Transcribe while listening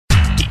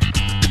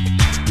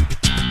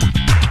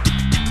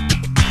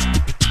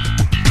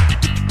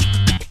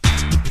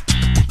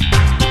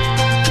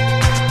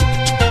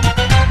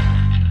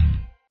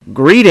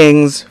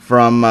Greetings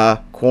from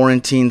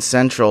Quarantine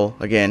Central.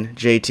 Again,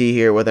 JT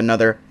here with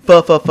another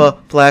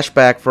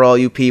flashback for all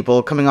you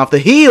people coming off the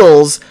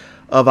heels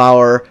of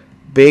our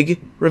big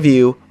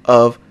review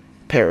of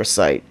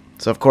Parasite.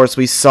 So, of course,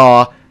 we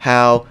saw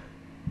how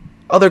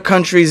other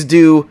countries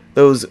do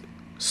those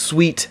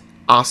sweet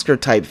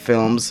Oscar-type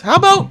films. How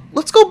about,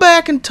 let's go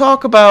back and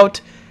talk about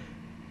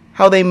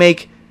how they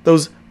make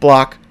those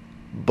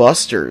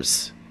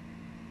blockbusters.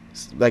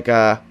 Like,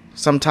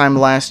 sometime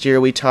last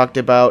year, we talked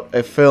about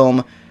a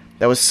film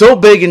that was so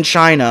big in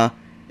China,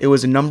 it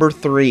was number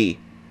 3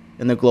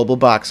 in the global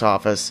box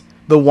office,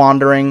 The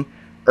Wandering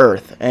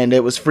Earth. And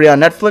it was free on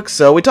Netflix,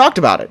 so we talked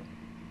about it.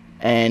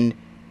 And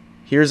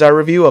here's our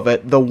review of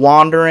it, The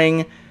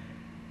Wandering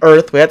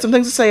Earth. We had some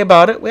things to say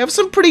about it. We have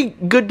some pretty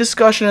good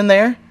discussion in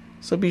there,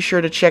 so be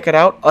sure to check it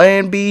out.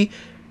 And be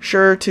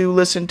sure to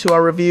listen to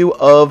our review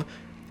of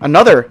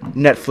another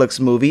Netflix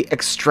movie,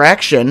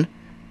 Extraction,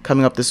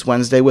 coming up this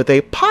Wednesday with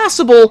a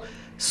possible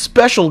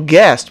special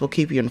guest. We'll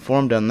keep you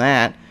informed on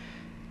that.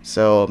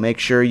 So make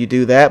sure you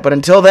do that. But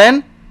until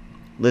then,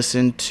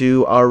 listen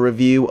to our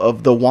review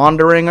of The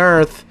Wandering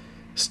Earth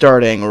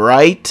starting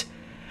right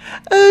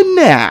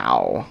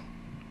now.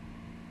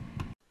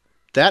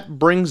 That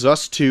brings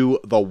us to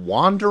The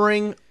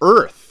Wandering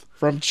Earth.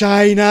 From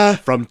China.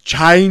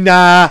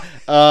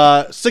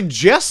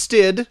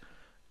 Suggested,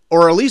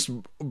 or at least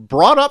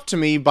brought up to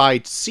me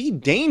by C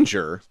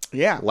Danger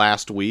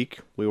last week.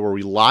 We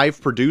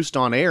live produced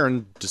on air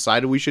and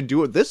decided we should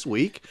do it this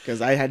week.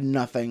 Because I had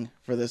nothing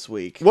for this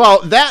week.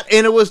 Well,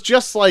 and it was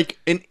just like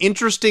an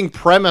interesting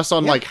premise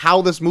on like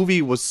how this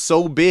movie was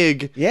so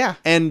big. Yeah.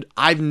 And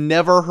I've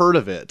never heard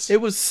of it. It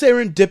was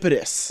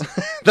serendipitous.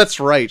 That's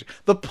right.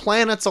 The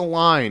planets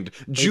aligned.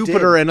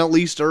 Jupiter and at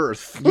least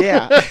Earth.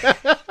 Yeah.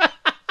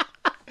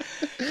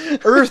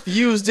 Earth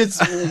used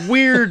its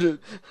weird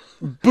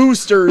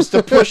boosters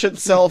to push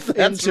itself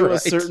into a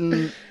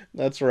certain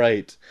That's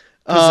right.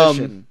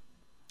 position.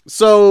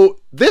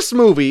 So this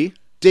movie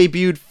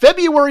debuted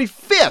February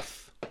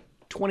 5th,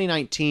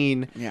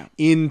 2019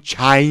 in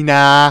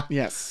China.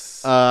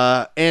 Yes.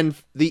 And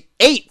the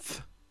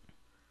 8th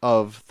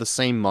of the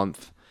same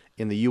month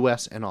in the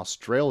US and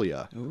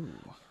Australia. Ooh.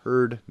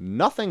 Heard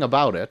nothing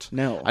about it.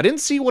 No. I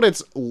didn't see what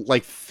its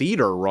like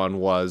theater run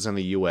was in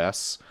the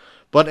US,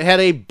 but it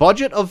had a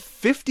budget of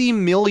 $50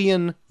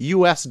 million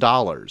US.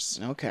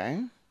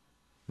 Okay.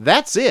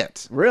 That's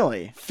it.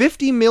 Really?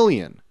 $50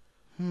 million.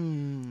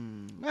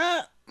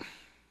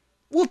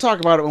 We'll talk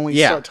about it when we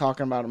start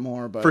talking about it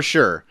more. But for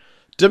sure.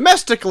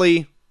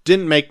 Domestically,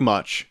 didn't make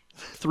much.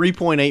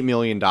 $3.8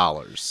 million.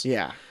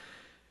 Yeah.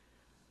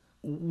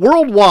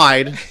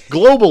 Worldwide,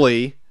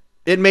 globally,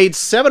 it made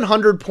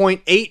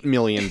 $700.8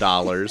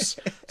 million.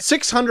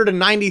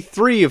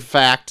 693, in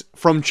fact,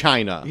 from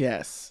China.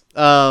 Yes.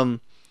 Rotten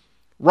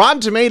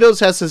Tomatoes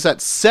has this at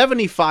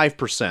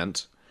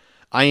 75%.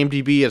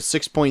 IMDb at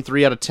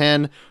 6.3 out of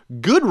 10.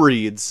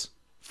 Goodreads,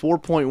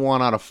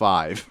 4.1 out of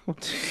 5.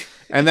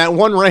 And that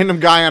one random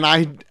guy on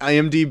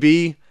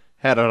IMDb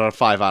had it a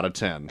 5 out of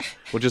 10,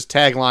 which is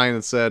tagline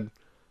that said,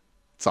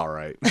 "It's all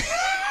right."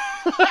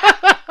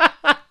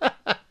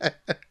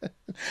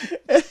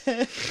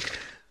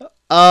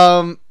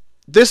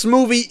 This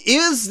movie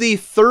is the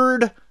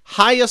third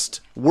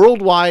highest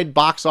worldwide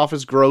box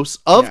office gross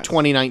of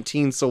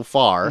 2019 so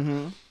far.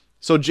 Mm-hmm.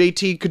 So,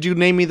 JT, could you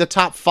name me the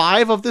top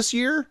 5 of this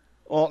year?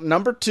 Well,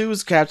 number 2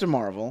 is Captain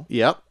Marvel.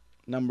 Yep.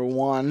 Number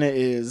 1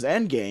 is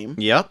Endgame.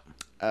 Yep.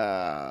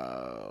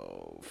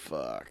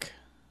 Fuck.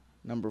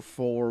 Number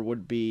 4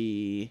 would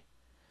be...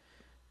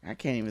 I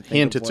can't even think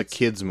Hint, of it's a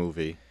kid's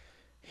movie.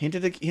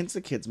 Hint's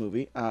a kid's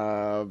movie.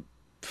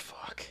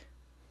 Fuck.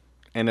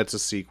 And it's a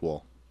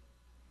sequel.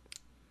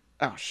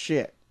 Oh,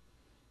 shit.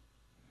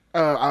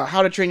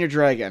 How to Train Your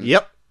Dragon.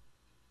 Yep.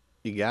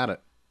 You got it.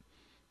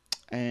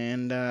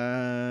 And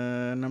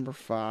number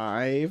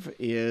 5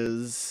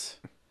 is...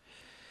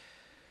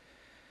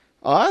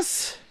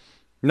 Us?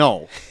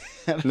 No.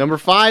 Number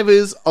 5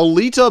 is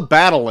Alita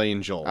Battle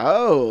Angel.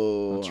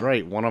 Oh. That's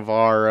right. One of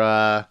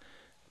our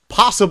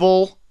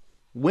possible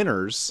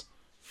winners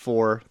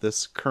for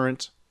this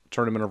current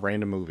tournament of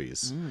random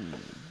movies.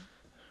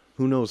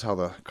 Who knows how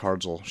the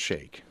cards will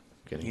shake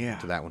getting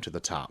to that one to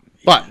the top.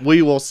 But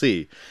we will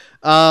see.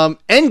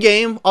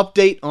 Endgame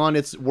update on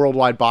its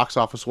worldwide box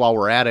office while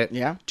we're at it.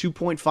 Yeah.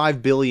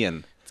 $2.5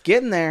 billion. It's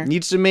getting there.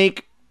 Needs to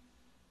make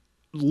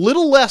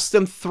little less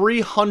than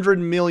 $300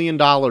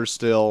 million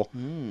still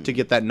to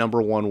get that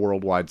number 1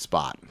 worldwide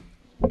spot.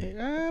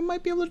 It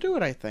might be able to do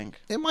it, I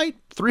think. It might.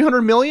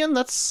 $300 million?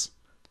 That's,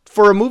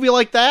 for a movie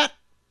like that,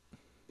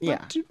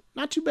 not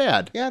too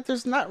bad. Yeah,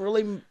 there's not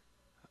really...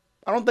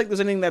 I don't think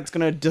there's anything that's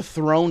going to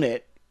dethrone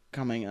it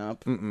coming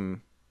up.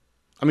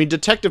 I mean,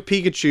 Detective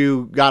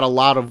Pikachu got a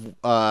lot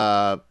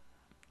of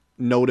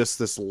notice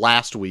this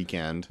last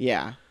weekend.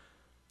 Yeah.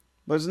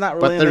 But there's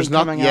not really there's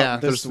anything coming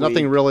out this there's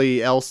nothing week.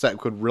 really else that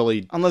could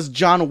really... Unless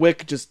John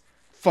Wick just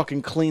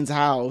fucking cleans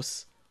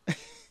house.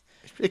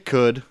 It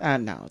could.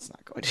 No, it's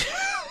not going to.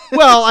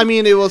 Well, I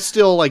mean, it was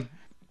still, like,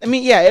 I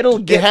mean, yeah, it'll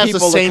get has the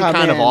people same to come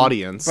kind of in,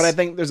 audience. but I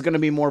think there's going to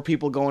be more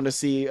people going to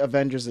see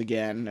Avengers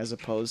again as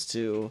opposed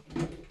to.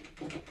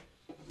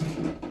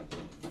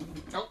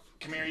 Oh,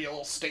 come here, you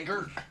little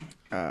stinker.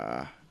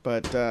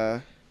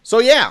 So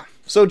yeah.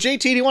 So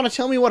JT, do you want to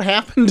tell me what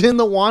happened in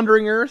the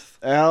Wandering Earth?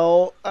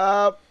 well,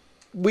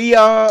 we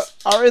are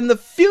in the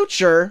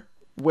future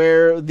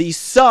where the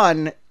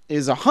sun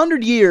is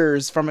 100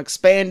 years from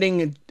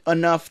expanding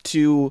enough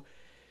to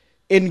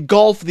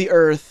engulf the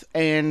Earth,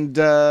 and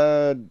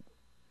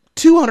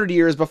 200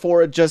 years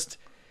before it just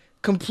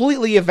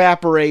completely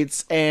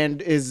evaporates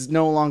and is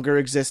no longer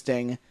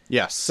existing.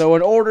 Yes. So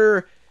in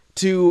order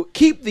to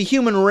keep the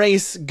human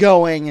race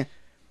going,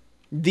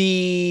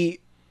 the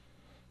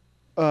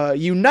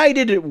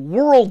United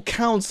World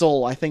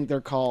Council, I think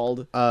they're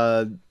called.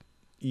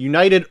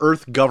 United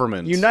Earth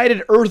Government.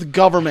 United Earth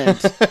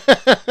Government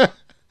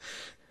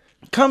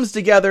comes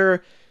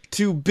together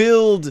to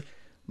build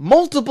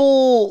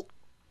multiple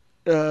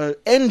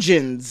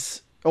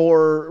engines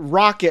or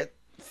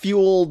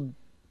rocket-fueled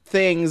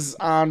things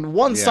on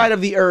one side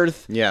of the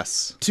Earth.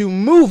 Yes. To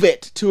move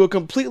it to a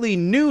completely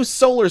new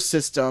solar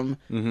system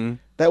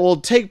that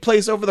will take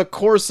place over the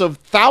course of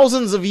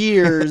thousands of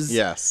years.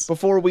 Yes.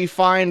 Before we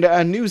find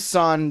a new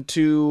sun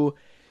to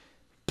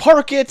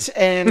park it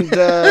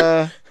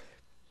and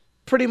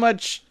pretty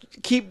much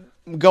keep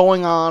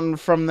going on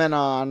from then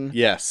on.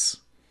 Yes.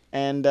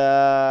 And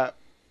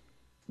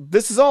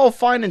this is all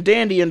fine and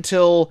dandy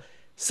until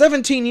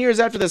 17 years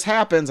after this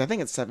happens. I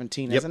think it's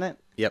 17, isn't it?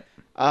 Yep.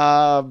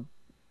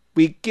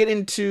 We get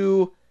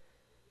into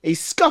a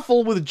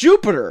scuffle with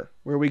Jupiter,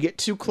 where we get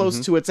too close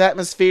to its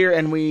atmosphere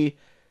and we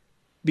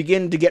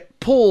begin to get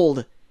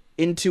pulled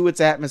into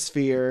its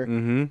atmosphere,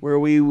 where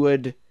we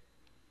would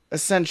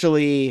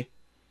essentially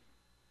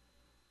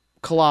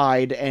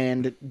collide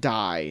and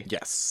die.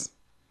 Yes.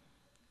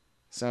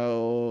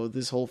 So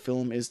this whole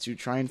film is to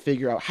try and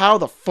figure out how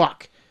the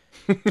fuck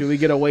do we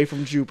get away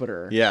from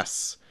Jupiter.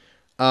 Yes.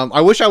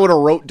 I wish I would have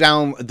wrote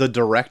down the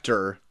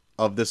director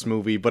of this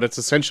movie, but it's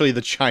essentially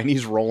the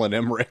Chinese Roland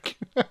Emmerich.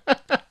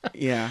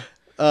 Yeah.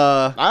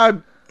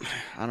 I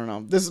don't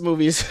know. This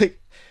movie is like,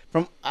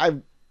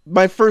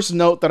 my first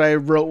note that I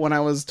wrote when I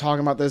was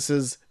talking about this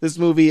is, this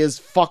movie is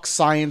fuck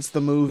science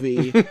the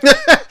movie.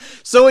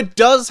 So it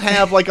does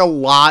have like a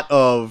lot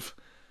of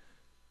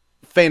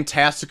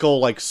fantastical,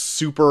 like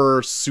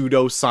super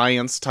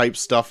pseudoscience type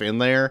stuff in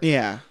there.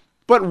 Yeah.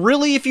 But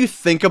really, if you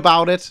think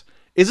about it,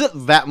 is it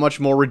that much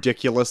more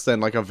ridiculous than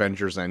like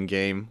Avengers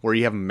Endgame, where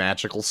you have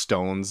magical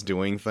stones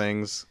doing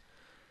things?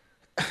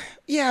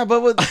 Yeah,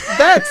 but with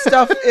that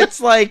stuff,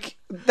 it's like,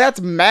 that's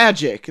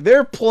magic.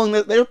 They're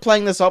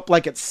playing this up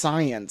like it's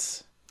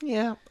science.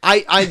 Yeah.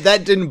 I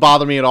that didn't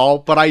bother me at all,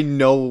 but I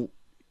know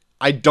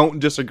I don't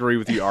disagree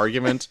with the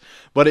argument,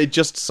 but it's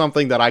just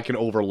something that I can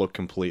overlook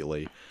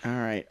completely. All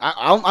right.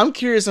 I'm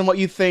curious on what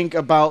you think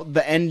about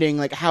the ending,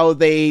 like how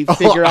they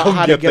figure out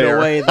how to get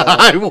away. Though.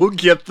 I will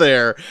get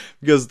there,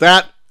 because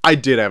that I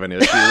did have an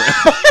issue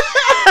with.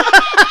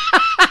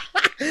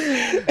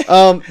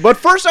 But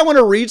first I want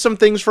to read some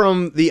things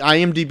from the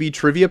IMDb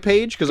trivia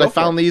page, because I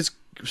found these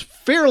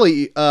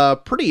fairly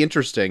pretty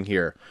interesting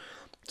here.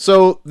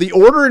 So the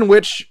order in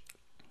which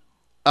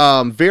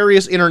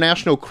various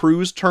international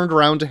crews turned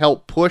around to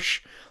help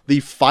push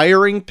the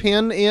firing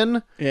pin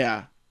in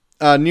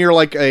near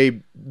like a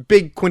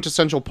big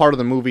quintessential part of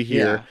the movie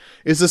here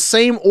is the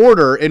same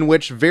order in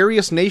which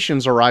various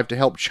nations arrived to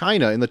help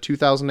China in the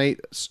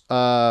 2008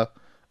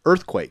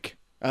 earthquake.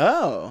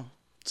 Oh.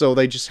 So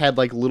they just had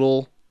like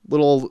little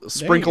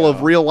sprinkle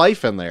of real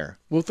life in there.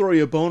 We'll throw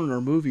you a bone in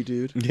our movie,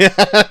 dude. Yeah,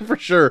 for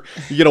sure.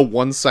 You get a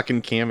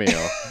 1-second cameo.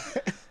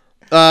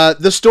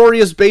 The story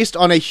is based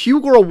on a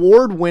Hugo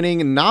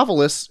Award-winning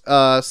novelist,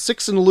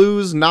 Cixin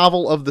Liu's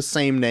novel of the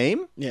same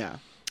name. Yeah.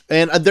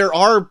 And there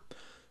are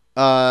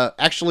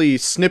actually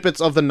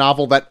snippets of the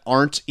novel that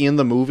aren't in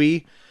the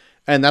movie,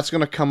 and that's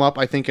going to come up,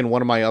 I think, in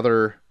one of my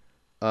other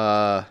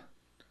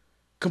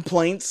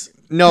complaints.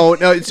 No,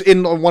 it's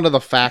in one of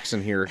the facts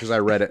in here because I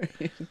read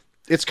it.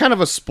 It's kind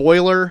of a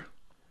spoiler.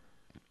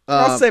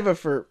 I'll save it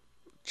for.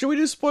 Should we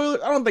do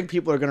spoilers? I don't think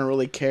people are going to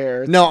really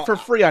care. It's for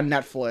free on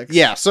Netflix.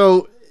 Yeah.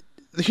 So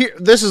here,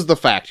 this is the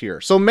fact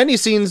here. So many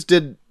scenes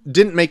didn't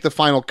make the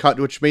final cut,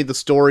 which made the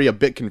story a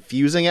bit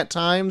confusing at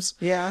times.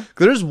 Yeah.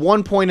 There's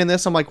one point in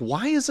this I'm like,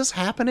 why is this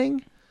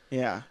happening?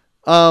 Yeah.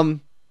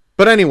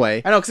 But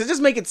anyway, I know, because it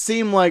just make it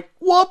seem like,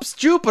 whoops,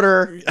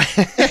 Jupiter.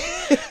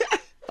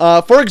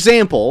 For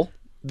example,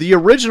 the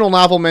original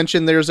novel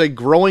mentioned there's a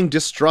growing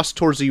distrust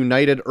towards the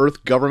United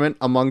Earth government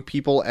among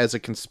people as a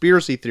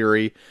conspiracy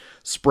theory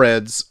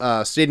spreads,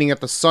 stating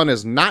that the sun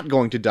is not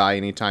going to die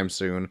anytime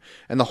soon,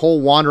 and the whole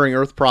Wandering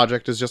Earth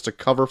project is just a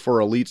cover for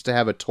elites to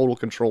have a total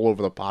control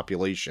over the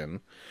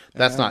population.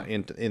 That's not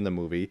in the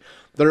movie.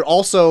 There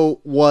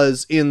also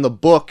was in the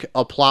book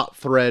a plot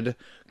thread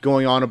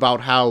going on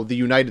about how the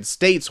United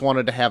States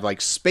wanted to have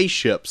like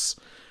spaceships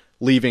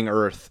leaving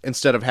Earth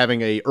instead of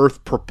having a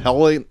Earth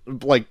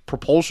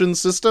propulsion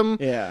system.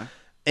 Yeah.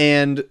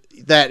 And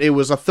that it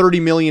was a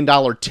 $30 million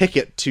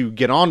ticket to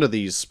get onto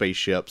these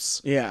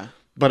spaceships. Yeah.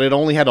 but it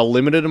only had a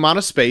limited amount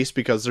of space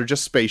because they're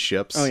just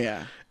spaceships. Oh,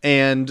 yeah.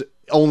 And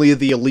only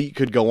the elite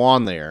could go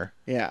on there,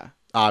 Yeah.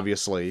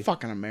 obviously.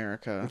 Fucking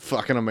America.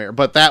 Fucking America.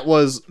 But that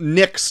was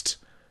nixed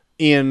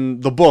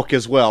in the book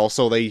as well,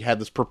 so they had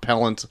this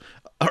propellant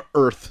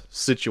Earth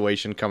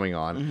situation coming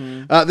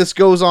on. This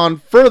goes on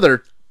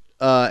further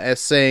as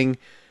saying,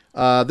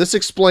 this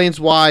explains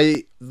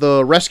why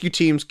the rescue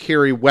teams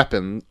carry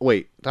weapons.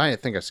 Wait, I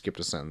think I skipped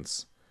a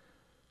sentence.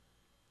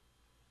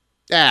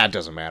 It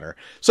doesn't matter.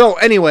 So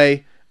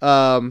anyway,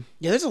 Yeah,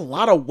 there's a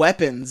lot of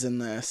weapons in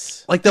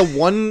this. like the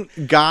one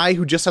guy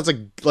who just has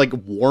a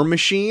war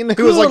machine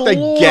who has like the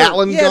Lord.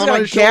 Gatling Yeah, gun he's got on a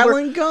his shoulder,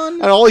 Gatling gun?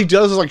 and all he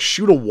does is like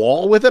shoot a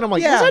wall with it. I'm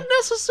like, Yeah. is that He,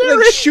 necessary?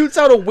 like, shoots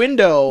out a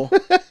window.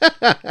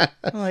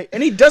 I'm like,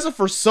 and he does it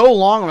for so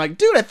long. I'm like,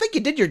 dude, I think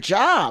you did your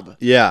job.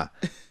 Yeah.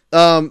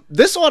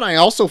 This one I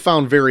also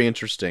found very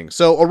interesting.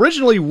 So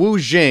originally Wu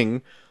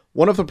Jing,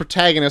 one of the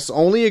protagonists,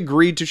 only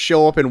agreed to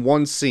show up in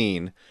one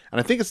scene, and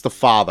I think it's the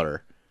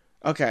father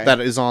Okay. that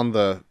is on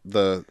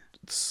the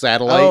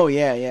satellite. Oh,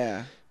 yeah,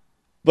 yeah.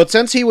 But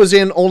since he was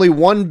the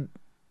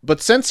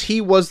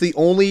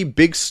only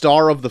big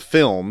star of the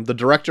film, the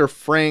director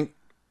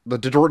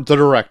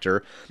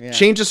Yeah.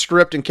 changed the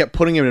script and kept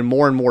putting him in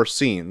more and more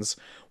scenes.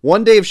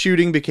 One day of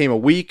shooting became a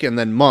week and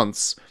then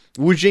months.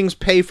 Wu Jing's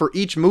pay for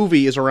each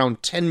movie is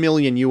around $10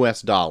 million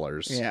US.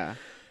 Yeah.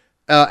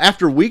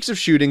 After weeks of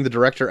shooting, the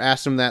director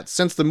asked him that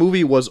since the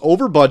movie was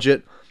over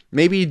budget,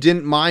 maybe he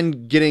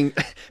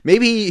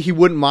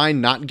wouldn't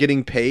mind not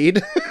getting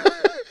paid.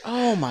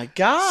 Oh, my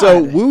God.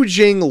 So Wu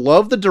Jing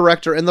loved the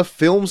director and the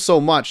film so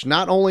much,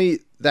 not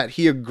only that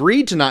he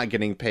agreed to not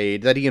getting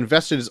paid, that he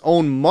invested his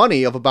own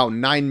money of about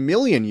 $9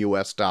 million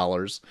US to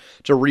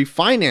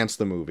refinance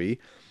the movie.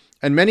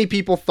 And many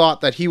people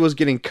thought that he was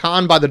getting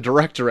conned by the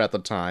director at the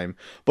time.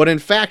 But in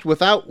fact,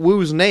 without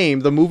Wu's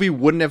name, the movie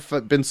wouldn't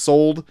have been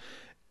sold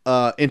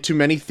into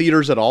many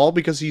theaters at all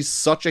because he's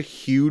such a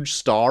huge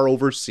star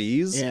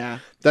overseas. Yeah.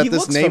 That he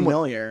this looks name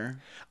familiar.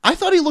 I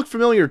thought he looked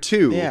familiar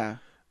too. Yeah.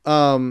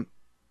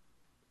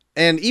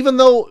 And even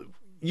though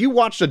you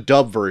watched a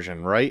dub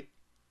version, right?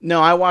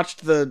 No, I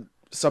watched the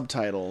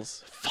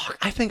subtitles. Fuck,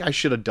 I think I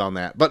should have done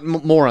that, but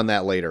more on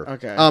that later.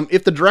 Okay.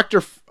 If the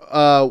director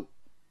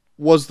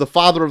was the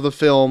father of the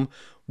film,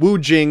 Wu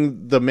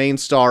Jing, the main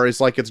star,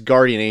 is like its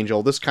guardian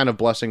angel. This kind of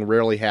blessing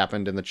rarely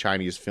happened in the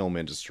Chinese film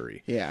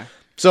industry. Yeah.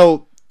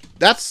 So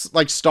that's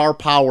like star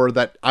power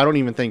that I don't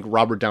even think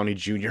Robert Downey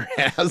Jr.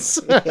 has.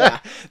 Yeah.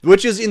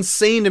 Which is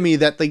insane to me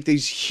that like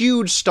these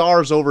huge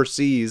stars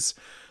overseas,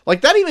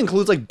 like that even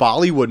includes like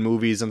Bollywood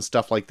movies and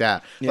stuff like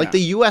that. Yeah. Like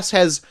the US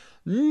has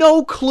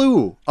no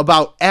clue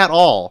about at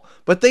all,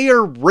 but they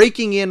are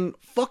raking in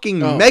fucking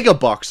mega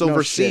bucks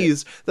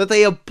overseas that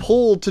they have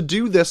pulled to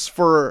do this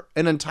for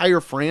an entire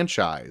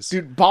franchise.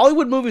 Dude,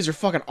 Bollywood movies are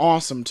fucking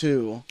awesome,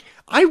 too.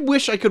 I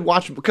wish I could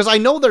watch, because I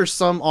know there's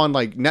some on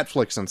like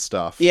Netflix and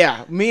stuff.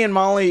 Yeah, me and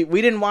Molly,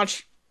 we didn't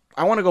watch...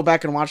 I want to go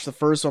back and watch the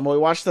first one, but we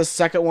watched the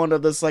second one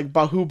of this, like,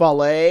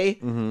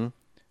 Bahubale,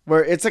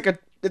 where it's like a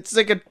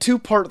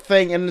 2-part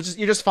thing, and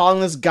you're just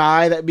following this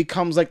guy that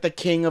becomes, like, the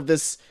king of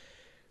this,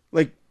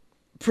 like,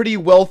 pretty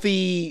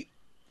wealthy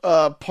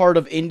part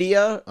of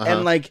India,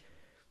 and, like,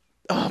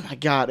 oh my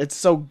god, it's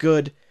so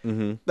good.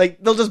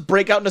 Like, they'll just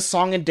break out into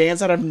song and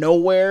dance out of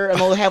nowhere, and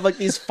they'll have, like,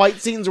 these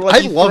fight scenes where,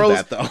 like, I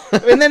love that, though.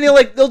 and then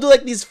they'll do,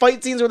 like, these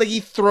fight scenes where, like, he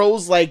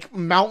throws, like,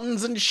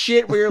 mountains and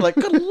shit, where you're like,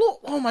 good lord,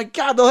 oh my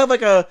god, they'll have,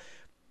 like, a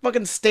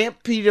fucking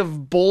stampede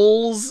of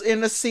bulls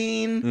in a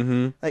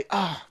scene. Like,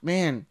 oh,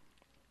 man.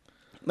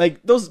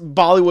 Like, those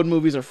Bollywood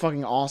movies are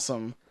fucking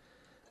awesome.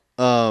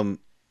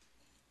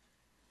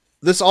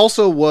 This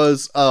also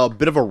was a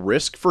bit of a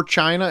risk for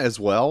China as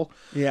well.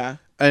 Yeah.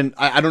 And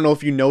I don't know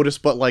if you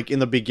noticed, but like in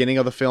the beginning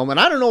of the film, and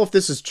I don't know if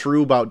this is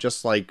true about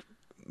just like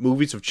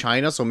movies of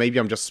China, so maybe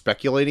I'm just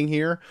speculating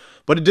here,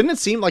 but it didn't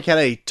seem like it had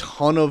a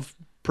ton of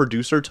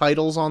producer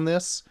titles on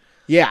this.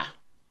 Yeah.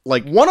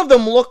 Like One of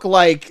them looked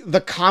like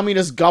the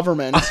communist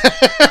government.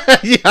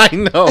 yeah, I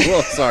know.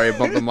 Well, sorry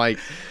about the mic.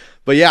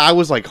 But yeah, I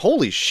was like,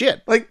 holy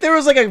shit. Like, there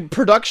was like a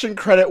production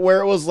credit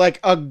where it was like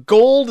a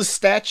gold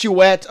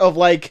statuette of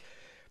like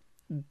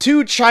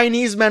 2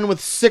 Chinese men with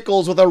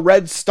sickles with a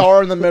red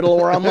star in the middle,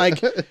 where I'm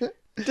like,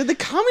 did the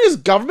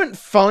communist government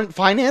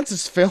finance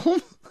this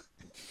film?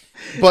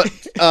 But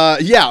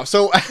yeah,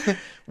 so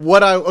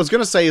what I was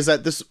going to say is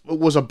that this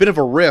was a bit of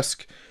a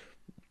risk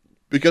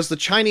because the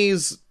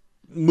Chinese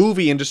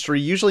movie industry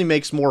usually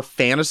makes more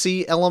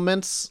fantasy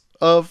elements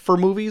for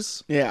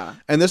movies. Yeah.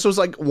 And this was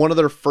like one of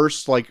their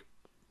first like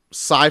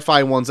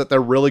sci-fi ones that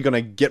they're really going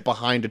to get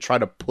behind to try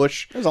to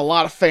push. There's a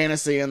lot of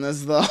fantasy in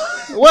this, though.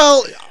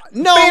 Well,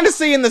 no.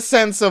 Fantasy in the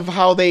sense of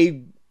how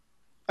they...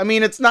 I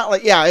mean, it's not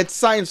like... Yeah, it's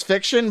science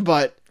fiction,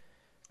 but...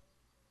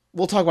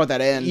 We'll talk about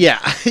that end. Yeah,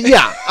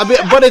 yeah. I mean,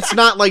 but it's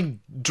not like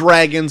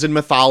dragons and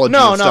mythology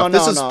and stuff.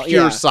 This is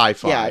pure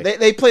sci-fi. Yeah,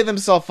 they play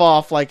themselves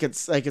off like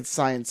it's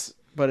science,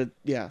 but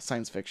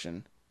science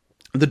fiction.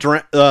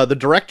 The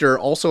director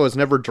also has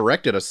never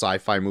directed a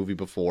sci-fi movie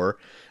before,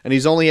 and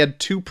he's only had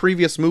 2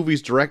 previous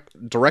movies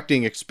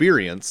directing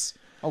experience.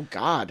 Oh,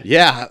 God.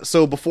 Yeah,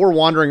 so before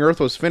Wandering Earth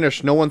was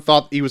finished, no one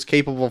thought he was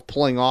capable of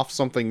pulling off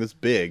something this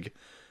big.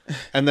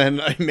 And then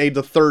I made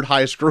the third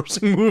highest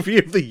grossing movie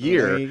of the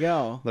year. There you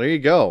go. There you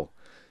go.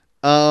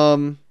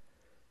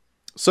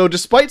 So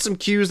despite some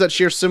cues that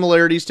share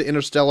similarities to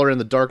Interstellar and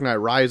The Dark Knight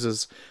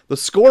Rises, the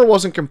score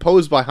wasn't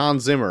composed by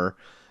Hans Zimmer.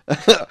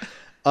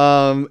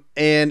 And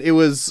it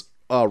was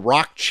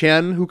Rock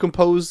Chen who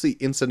composed the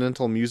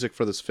incidental music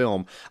for this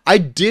film. I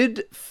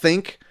did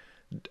think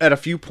at a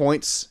few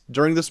points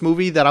during this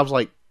movie that I was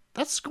like,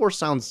 that score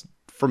sounds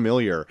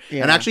familiar.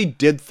 Yeah. And I actually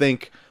did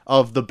think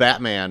of the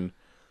Batman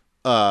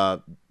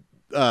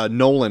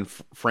Nolan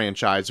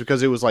franchise,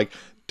 because it was like,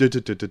 like,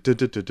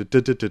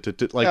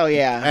 oh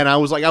yeah, and I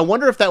was like, I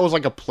wonder if that was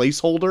like a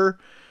placeholder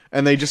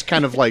and they just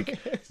kind of like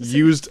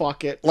used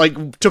bucket,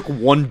 like took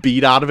one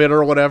beat out of it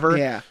or whatever.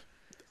 Yeah,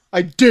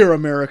 I dare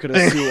America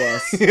to sue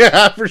us.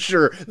 Yeah, for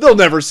sure. They'll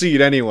never see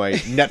it anyway.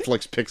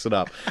 Netflix picks it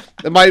up.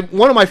 And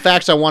one of my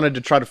facts I wanted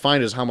to try to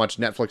find is how much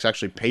Netflix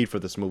actually paid for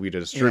this movie to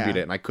distribute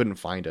it, and I couldn't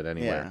find it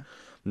anywhere.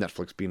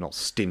 Netflix being all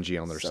stingy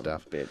on their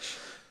stuff. Bitch.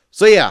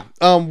 So yeah,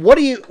 what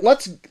do you?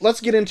 Let's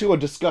get into a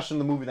discussion of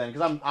the movie then,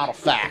 because I'm out of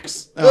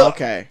facts. Oh,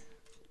 okay,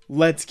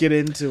 let's get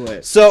into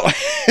it. So,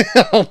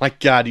 oh my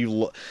God,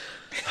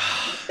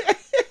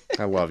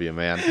 I love you,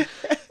 man.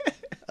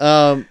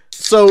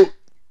 So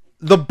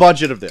the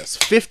budget of this,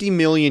 $50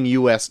 million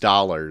US.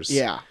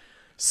 Yeah,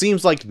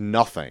 seems like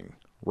nothing,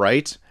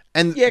 right?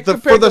 And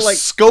for the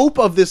scope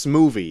of this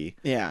movie,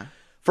 yeah,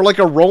 for like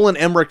a Roland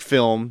Emmerich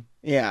film,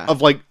 yeah,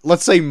 of like,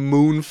 let's say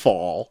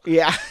Moonfall,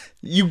 yeah.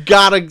 You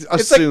gotta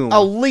assume like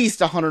at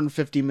least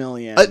 150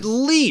 million. At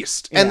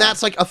least. Yeah. And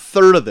that's like a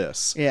third of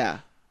this. Yeah.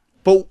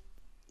 But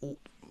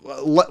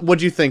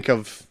what'd you think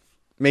of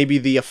maybe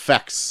the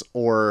effects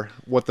or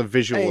what the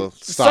visual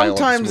style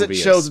sometimes of this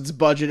movie it shows is? its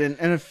budget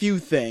and a few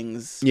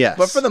things. Yes.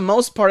 But for the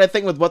most part, I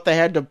think with what they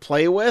had to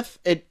play with,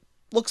 it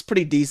looks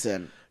pretty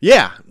decent.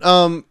 Yeah.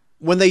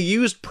 When they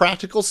used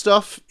practical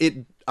stuff,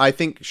 it, I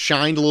think,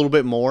 shined a little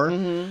bit more.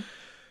 Mm-hmm.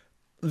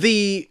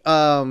 The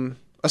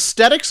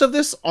aesthetics of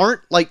this aren't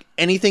like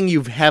anything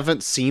you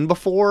haven't seen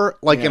before,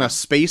 like in a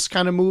space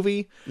kind of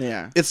movie.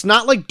 Yeah. It's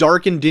not like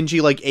dark and dingy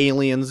like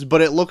Aliens,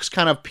 but it looks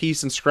kind of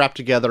pieced and scrapped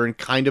together and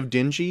kind of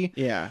dingy.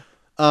 Yeah.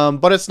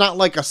 But it's not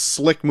like a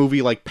slick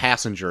movie like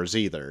Passengers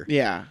either.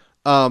 Yeah.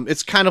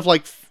 It's kind of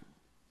like,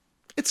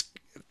 it's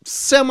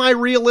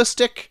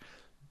semi-realistic,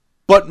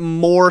 but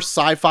more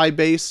sci-fi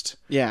based.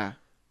 Yeah.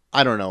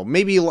 I don't know.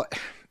 Maybe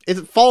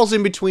it falls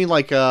in between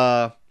like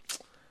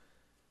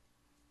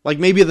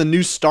maybe the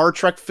new Star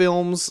Trek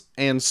films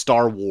and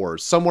Star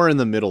Wars, somewhere in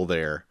the middle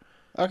there.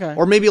 Okay.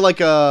 Or maybe like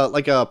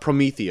a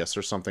Prometheus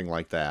or something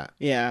like that.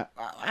 Yeah.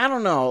 I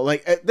don't know.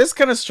 Like this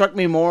kind of struck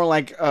me more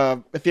like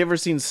if you ever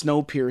seen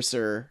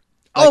Snowpiercer.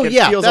 Like,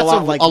 feels that's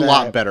a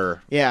lot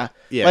better. Yeah.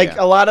 Yeah. Like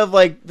a lot of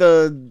like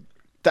the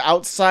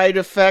outside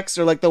effects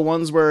are like the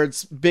ones where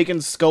it's big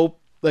in scope,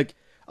 like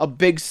a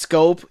big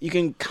scope. You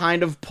can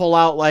kind of pull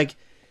out like,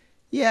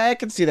 yeah, I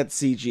can see that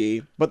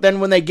CG. But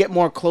then when they get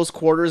more close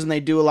quarters and they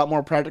do a lot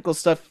more practical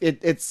stuff,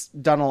 it's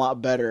done a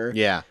lot better.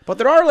 Yeah. But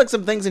there are like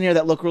some things in here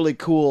that look really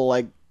cool.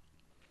 Like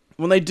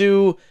when they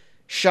do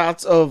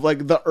shots of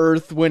like the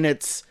Earth when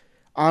it's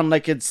on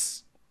like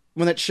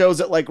when it shows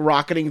it like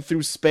rocketing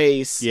through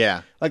space.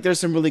 Yeah. Like there's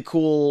some really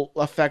cool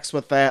effects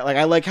with that. Like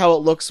I like how it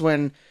looks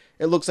when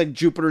it looks like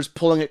Jupiter's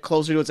pulling it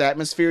closer to its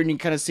atmosphere, and you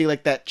kind of see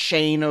like that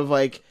chain of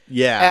like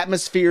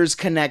atmospheres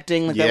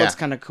connecting. Like that looks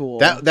kind of cool.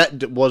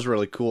 That was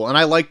really cool, and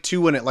I like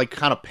too when it like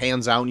kind of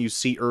pans out and you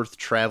see Earth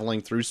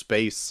traveling through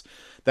space.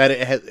 That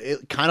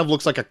it kind of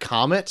looks like a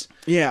comet.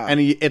 Yeah,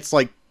 and it's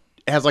like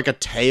it has like a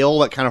tail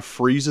that kind of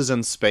freezes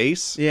in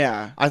space.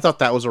 Yeah, I thought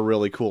that was a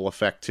really cool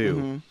effect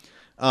too.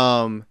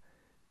 Mm-hmm.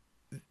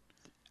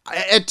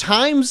 At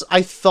times,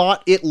 I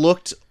thought it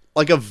looked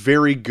like a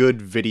very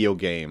good video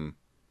game.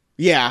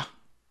 Yeah,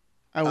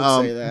 I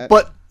would say that.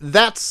 But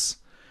that's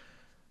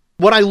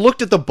when I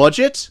looked at the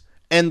budget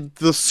and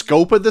the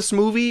scope of this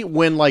movie,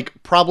 when like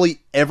probably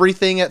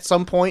everything at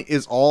some point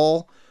is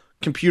all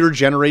computer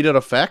generated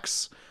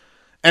effects,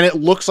 and it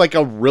looks like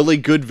a really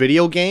good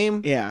video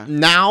game. Yeah.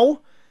 Now,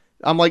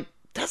 I'm like,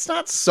 that's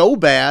not so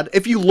bad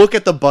if you look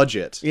at the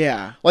budget.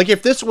 Yeah. Like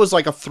if this was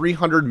like a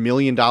 $300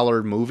 million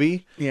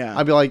movie, yeah,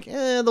 I'd be like,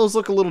 those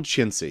look a little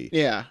chintzy.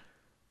 Yeah.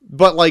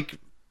 But like,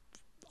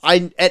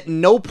 at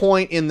no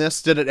point in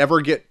this did it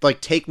ever get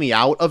like take me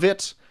out of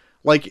it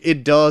like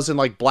it does in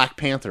like Black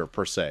Panther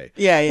per se.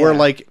 Yeah. Where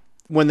like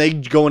when they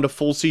go into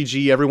full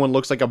CG, everyone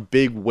looks like a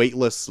big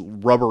weightless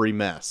rubbery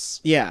mess.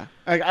 Yeah.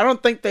 I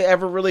don't think they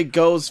ever really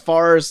go as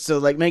far as to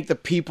like make the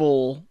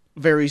people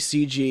very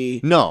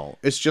CG. No,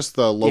 it's just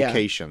the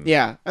location.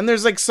 Yeah. And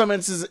there's like some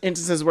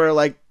instances where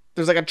like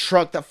there's like a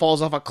truck that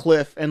falls off a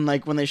cliff, and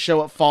like when they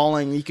show it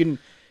falling, you can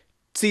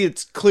see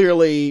it's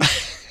clearly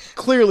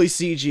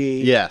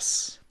CG.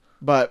 Yes.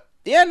 But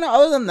yeah, no,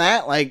 other than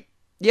that, like,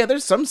 yeah,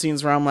 there's some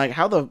scenes where I'm like,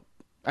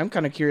 I'm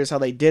kind of curious how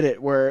they did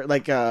it, where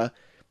like I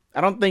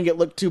don't think it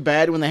looked too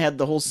bad when they had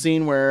the whole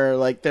scene where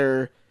like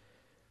there's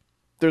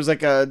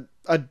like a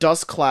a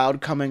dust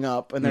cloud coming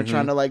up, and they're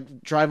trying to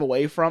like drive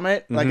away from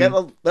it. Like that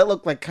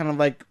looked like kind of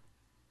like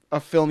a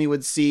film you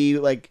would see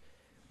like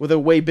with a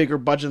way bigger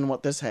budget than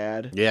what this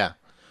had. Yeah.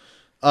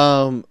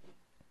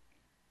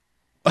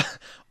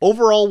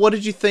 Overall, what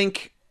did you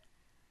think?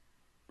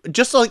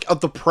 Just like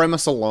of the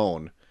premise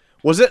alone,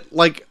 was it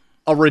like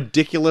a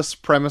ridiculous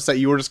premise that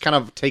you were just kind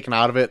of taken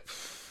out of it?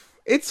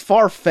 It's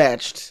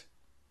far-fetched,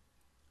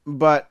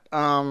 but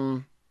I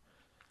don't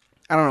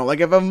know. Like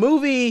if a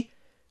movie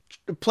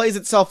plays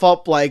itself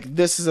up like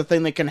this is a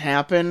thing that can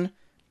happen,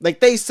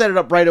 like they set it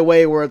up right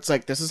away where it's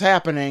like this is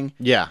happening.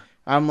 Yeah.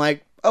 I'm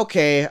like,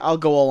 okay, I'll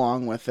go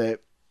along with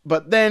it.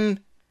 But then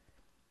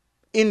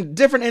in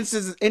different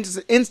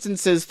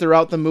instances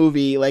throughout the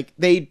movie, like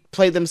they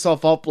played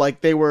themselves up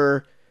like they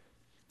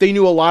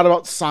knew a lot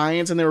about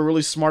science and they were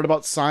really smart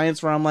about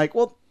science, where I'm like,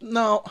 well,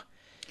 no,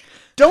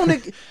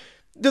 don't.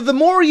 The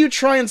more you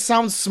try and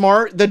sound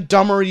smart, the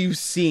dumber you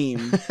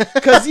seem.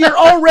 Because you're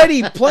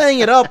already playing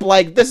it up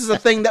like this is a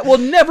thing that will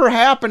never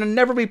happen and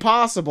never be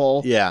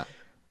possible. Yeah.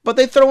 But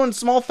they throw in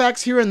small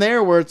facts here and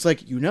there where it's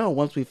like,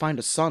 once we find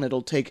a sun,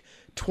 it'll take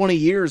 20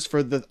 years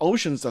for the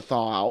oceans to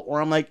thaw out.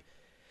 Where I'm like,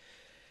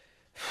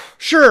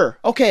 sure,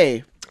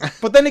 okay.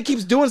 But then it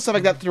keeps doing stuff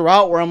like that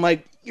throughout where I'm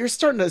like, you're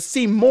starting to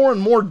seem more and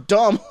more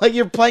dumb. Like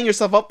you're playing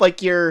yourself up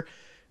like you're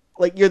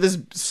this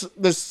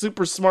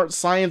super smart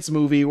science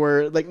movie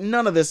where like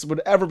none of this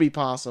would ever be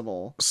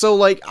possible. So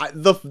like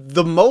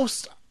the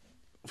most,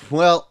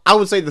 well, I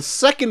would say the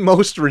second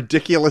most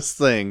ridiculous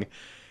thing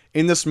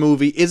in this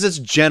movie is its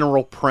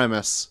general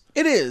premise.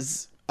 It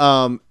is.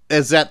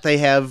 Is that they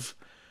have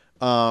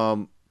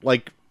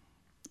like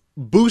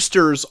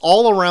boosters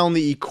all around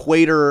the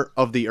equator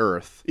of the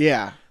Earth.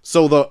 Yeah.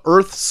 So the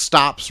Earth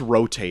stops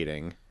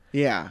rotating.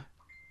 Yeah.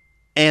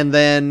 And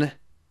then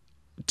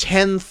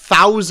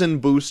 10,000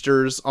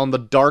 boosters on the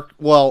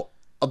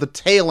the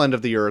tail end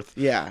of the Earth.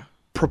 Yeah.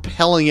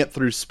 Propelling it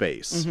through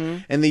space.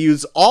 And they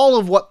use all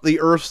of what the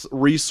Earth's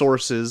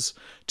resources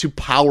to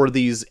power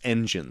these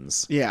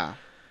engines. Yeah.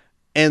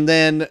 And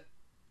then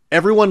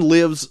everyone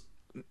lives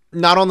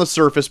not on the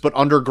surface, but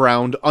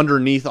underground,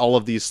 underneath all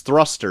of these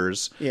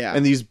thrusters. Yeah.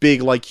 And these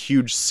big, like,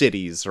 huge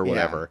cities or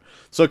whatever. Yeah.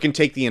 So it can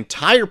take the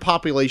entire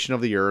population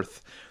of the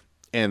Earth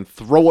and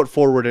throw it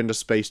forward into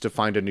space to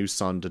find a new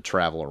sun to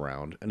travel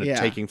around. And it's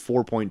taking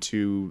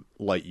 4.2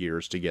 light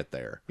years to get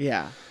there.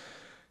 Yeah.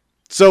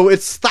 So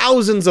it's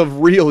thousands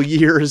of real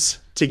years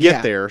to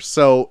get there.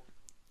 So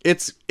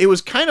it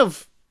was kind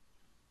of,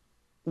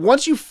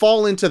 once you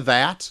fall into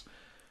that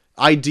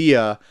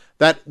idea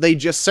that they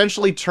just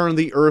essentially turn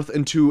the Earth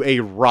into a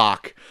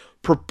rock,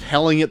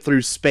 propelling it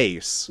through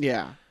space.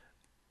 Yeah.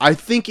 I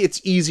think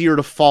it's easier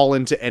to fall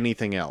into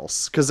anything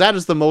else, because that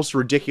is the most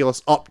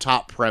ridiculous up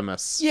top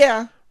premise.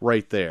 Yeah.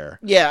 Right there.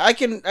 Yeah, I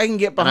can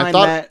get behind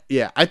that.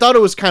 Yeah, I thought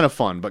it was kind of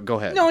fun, but go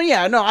ahead. No,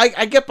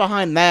 I get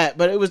behind that,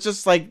 but it was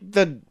just like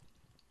the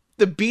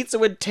beats it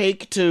would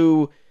take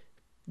to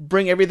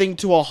bring everything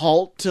to a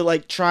halt to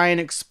like try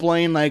and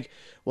explain like,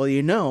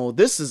 well,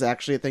 this is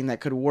actually a thing that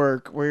could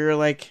work, where you're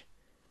like,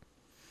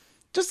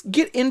 just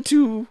get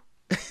into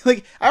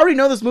like, I already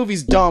know this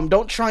movie's dumb.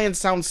 Don't try and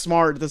sound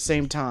smart at the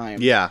same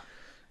time. Yeah.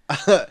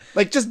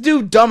 Like, just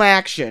do dumb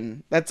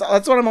action. That's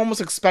what I'm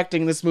almost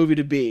expecting this movie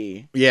to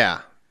be.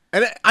 Yeah.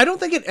 And I don't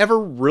think it ever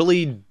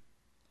really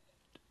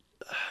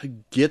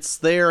gets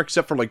there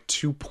except for like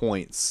 2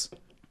 points.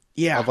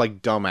 Yeah. Of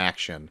like dumb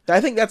action.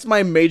 I think that's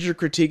my major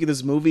critique of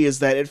this movie, is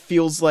that it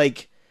feels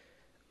like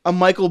a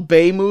Michael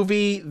Bay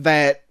movie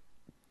that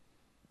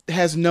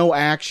has no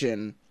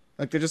action.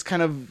 Like, they're just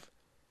kind of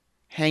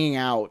hanging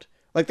out.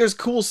 Like, there's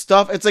cool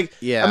stuff. It's like,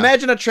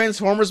 imagine a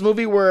Transformers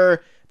movie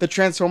where the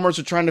Transformers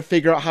are trying to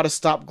figure out how to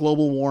stop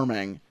global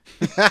warming.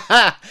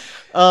 Where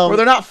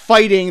they're not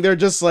fighting, they're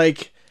just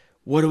like,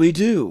 what do we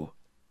do?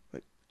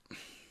 Like,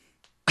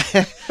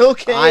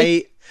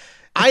 okay.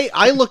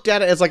 I looked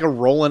at it as like a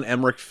Roland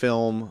Emmerich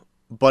film,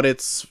 but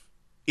it's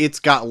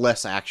got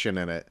less action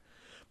in it.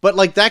 But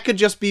like that could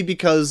just be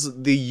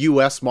because the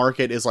US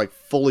market is like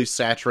fully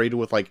saturated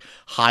with like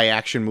high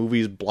action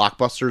movies,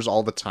 blockbusters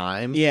all the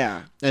time.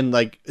 Yeah. And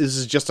like this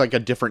is just like a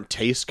different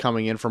taste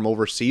coming in from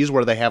overseas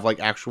where they have like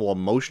actual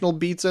emotional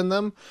beats in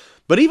them.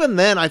 But even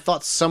then I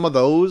thought some of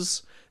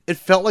those, it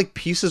felt like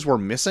pieces were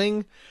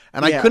missing,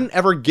 and I couldn't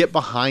ever get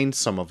behind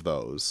some of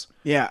those.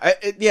 Yeah.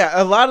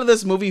 A lot of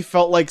this movie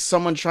felt like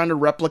someone trying to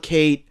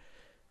replicate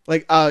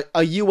like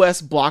a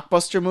US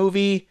blockbuster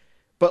movie,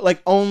 but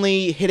like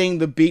only hitting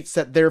the beats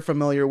that they're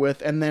familiar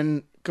with and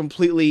then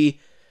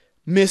completely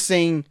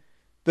missing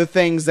the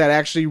things that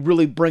actually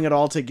really bring it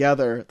all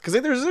together. Because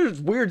there's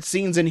weird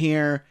scenes in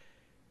here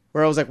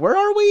where I was like, where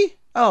are we?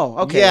 Oh,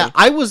 okay. Yeah,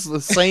 I was the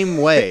same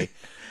way.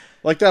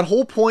 Like that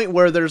whole point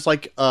where there's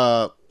like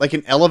an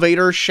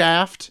elevator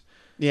shaft.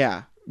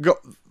 Yeah.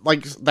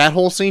 Like that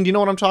whole scene, do you know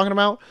what I'm talking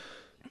about?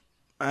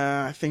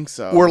 I think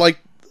so. Where like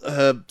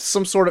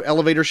some sort of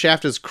elevator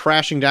shaft is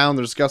crashing down.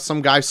 There's got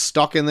some guy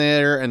stuck in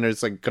there, and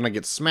there's like gonna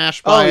get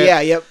smashed by it.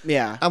 Yeah, yep,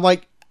 yeah. I'm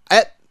like,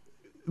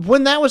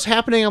 when that was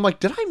happening, I'm like,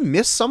 did I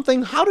miss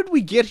something? How did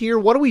we get here?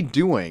 What are we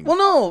doing? Well,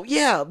 no,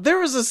 yeah, there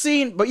was a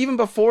scene, but even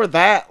before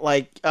that,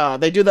 like,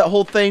 they do that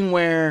whole thing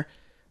where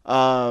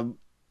the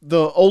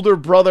older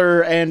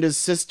brother and his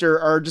sister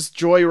are just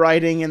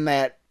joyriding in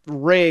that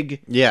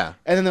rig. Yeah.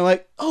 And then they're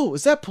like, oh,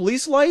 is that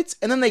police lights?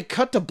 And then they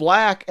cut to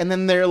black, and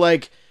then they're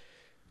like,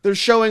 they're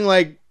showing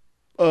like,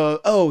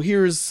 oh,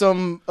 here's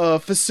some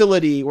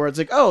facility where it's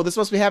like, oh, this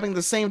must be happening at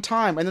the same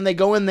time. And then they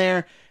go in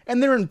there,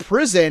 and they're in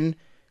prison.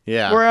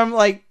 Yeah. Where I'm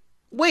like,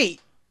 wait,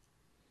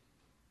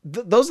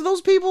 those are those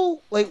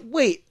people? Like,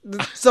 wait,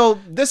 so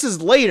this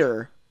is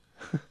later.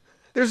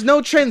 There's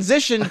no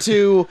transition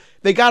to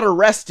they got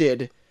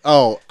arrested.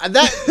 Oh,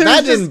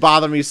 that didn't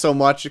bother me so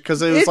much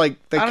because it was like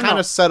they I don't kind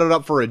know. of set it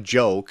up for a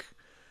joke.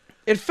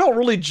 It felt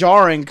really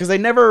jarring because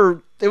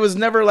it was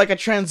never like a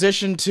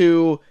transition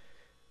to,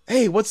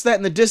 hey, what's that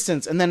in the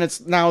distance? And then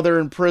now they're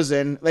in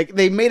prison. Like,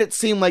 they made it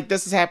seem like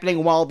this is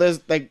happening while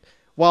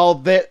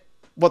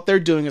what they're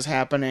doing is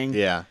happening.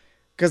 Yeah.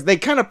 Because they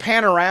kind of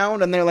pan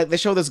around and they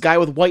show this guy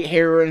with white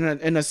hair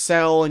in a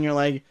cell, and you're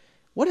like,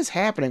 what is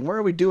happening? What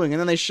are we doing? And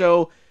then they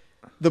show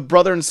the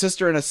brother and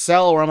sister in a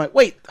cell where I'm like,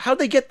 wait, how'd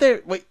they get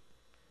there? Wait,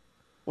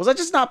 was I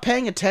just not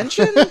paying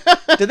attention?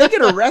 Did they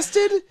get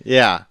arrested?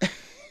 Yeah.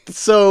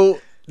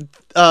 So,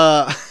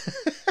 I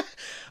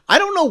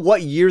don't know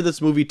what year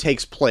this movie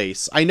takes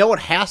place. I know it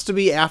has to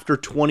be after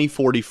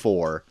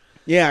 2044.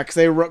 Yeah,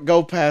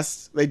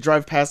 because they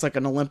drive past like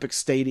an Olympic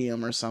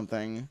stadium or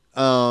something.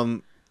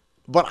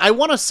 But I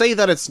want to say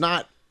that it's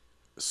not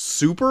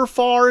super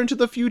far into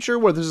the future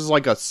where this is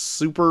like a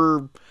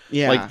super,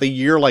 like the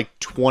year like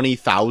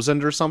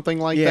 20,000 or something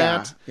like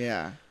that.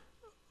 Yeah.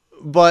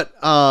 But,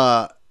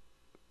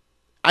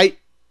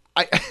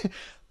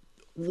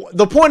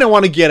 the point I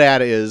want to get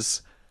at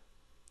is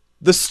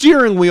the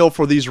steering wheel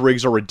for these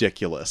rigs are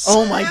ridiculous.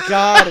 Oh my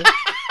god.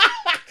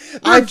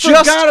 I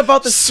forgot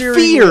about the steering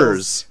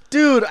wheels.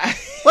 Dude,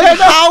 like,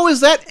 how is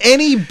that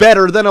any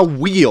better than a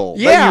wheel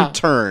that you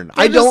turn?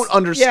 I don't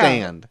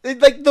understand. Yeah.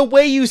 Like, the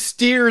way you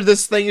steer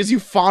this thing is you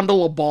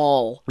fondle a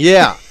ball.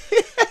 Yeah.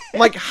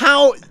 Like,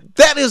 how...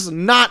 That is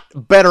not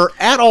better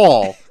at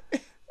all.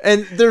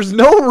 And there's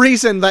no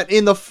reason that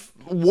in the...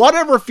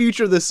 whatever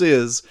future this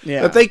is,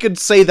 that they could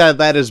say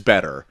that is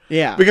better.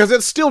 Yeah. Because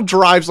it still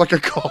drives like a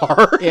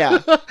car. Yeah.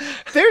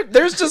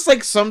 There's just,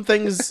 like, some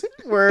things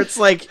where it's,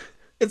 like...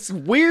 It's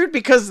weird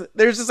because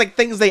there's just, like,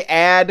 things they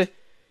add...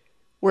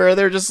 where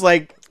they're just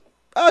like,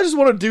 I just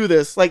want to do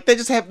this. Like, they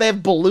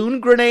have balloon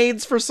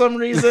grenades for some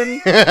reason,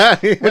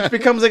 which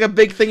becomes like a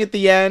big thing at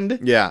the end.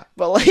 Yeah.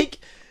 But like,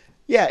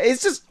 yeah,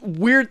 it's just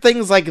weird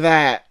things like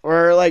that,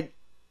 or like,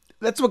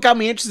 that's what got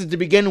me interested to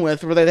begin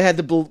with, where they had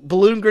the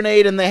balloon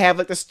grenade and they have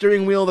like the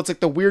steering wheel that's like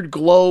the weird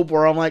globe,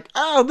 where I'm like,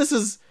 oh, this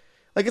is,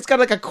 like, it's got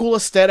like a cool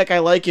aesthetic, I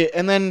like it.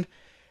 And then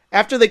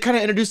after they kind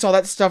of introduced all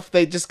that stuff,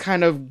 they just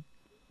kind of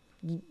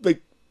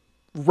like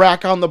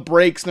rack on the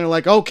brakes and they're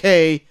like,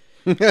 okay,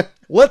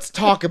 let's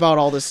talk about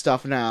all this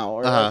stuff now.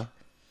 Or like,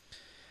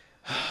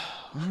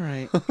 all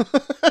right.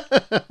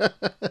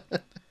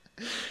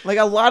 Like,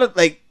 a lot of,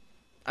 like,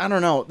 I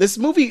don't know. This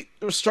movie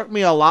struck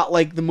me a lot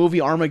like the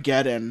movie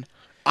Armageddon.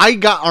 I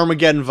got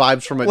Armageddon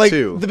vibes from it, like,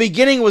 too. The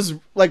beginning was,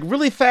 like,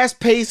 really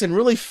fast-paced and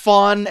really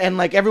fun, and,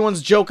 like,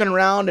 everyone's joking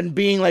around and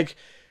being, like,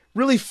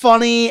 really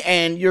funny,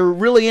 and you're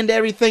really into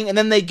everything, and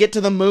then they get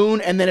to the moon,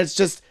 and then it's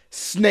just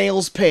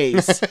snail's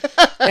pace.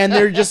 And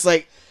they're just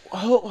like,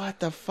 oh, what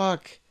the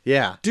fuck?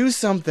 Yeah. Do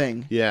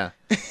something. Yeah.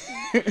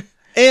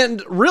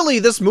 And really,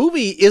 this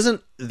movie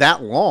isn't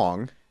that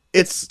long.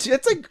 It's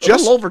like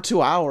just a little over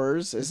 2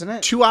 hours, isn't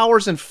it? 2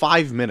 hours and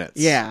 5 minutes.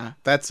 Yeah.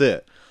 That's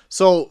it.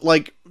 So,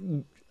 like,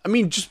 I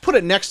mean, just put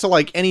it next to,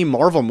 like, any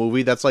Marvel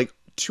movie that's, like,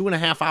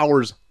 2.5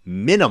 hours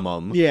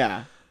minimum.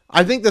 Yeah.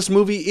 I think this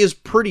movie is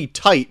pretty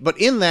tight, but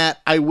in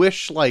that, I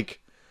wish, like,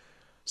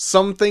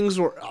 some things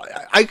were...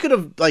 I could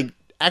have, like,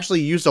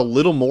 actually used a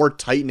little more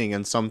tightening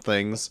in some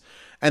things,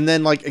 and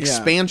then, like,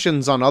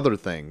 expansions on other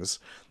things.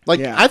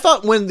 Like, I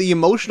thought when the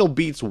emotional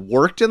beats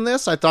worked in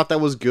this, I thought that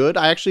was good.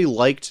 I actually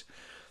liked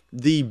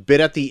the bit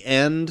at the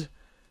end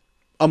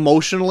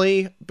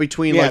emotionally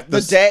between, like,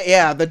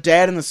 the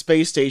dad in the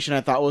space station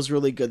I thought was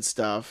really good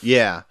stuff.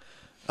 Yeah.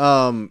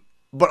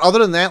 But other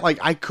than that, like,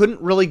 I couldn't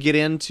really get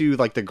into,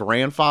 like, the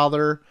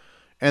grandfather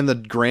and the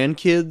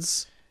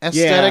grandkids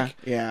aesthetic.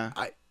 Yeah.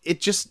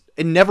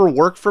 It never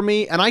worked for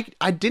me, and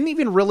I didn't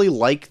even really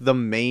like the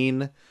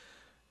main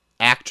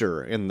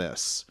actor in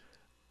this.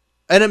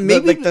 And it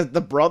maybe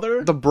the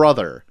brother? The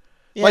brother.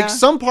 Yeah. Like,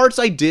 some parts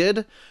I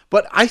did,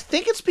 but I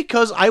think it's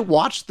because I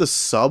watched the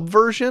sub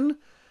version,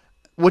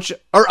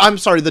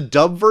 the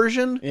dub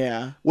version.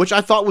 Yeah. Which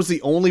I thought was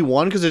the only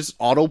one because it's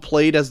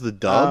auto-played as the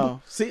dub.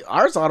 Oh. See,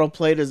 ours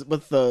auto-played is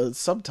with the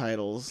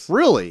subtitles.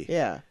 Really?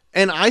 Yeah.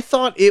 And I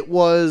thought it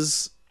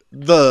was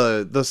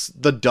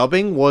the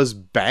dubbing was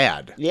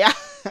bad. Yeah.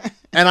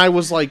 And I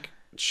was like,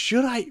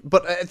 should I?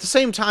 But at the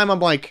same time, I'm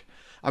like,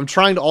 I'm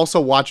trying to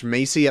also watch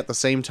Macy at the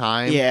same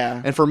time.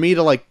 Yeah. And for me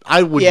to, like,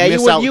 I would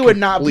miss out. You would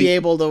not be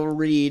able to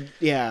read.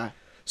 Yeah.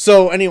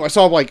 So anyway,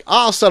 so I'm like,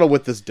 I'll settle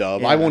with this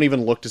dub. I Yeah. won't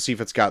even look to see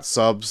if it's got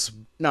subs.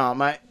 No,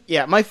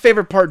 my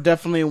favorite part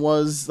definitely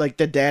was like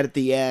the dad at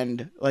the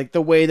end, like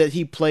the way that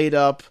he played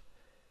up.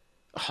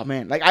 Oh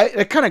man, like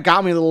it kind of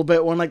got me a little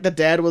bit when like the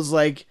dad was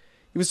like,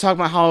 he was talking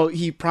about how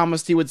he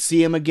promised he would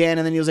see him again,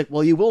 and then he was like,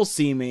 well, you will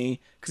see me,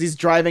 because he's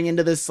driving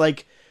into this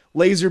like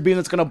laser beam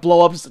that's gonna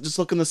blow up. Just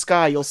look in the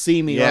sky, you'll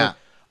see me. Yeah. Like,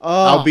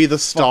 oh, I'll be the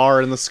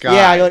star in the sky.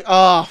 yeah. You're like,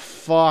 oh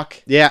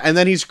fuck. Yeah, and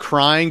then he's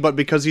crying, but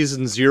because he's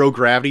in zero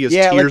gravity, his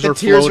Yeah, tears like are the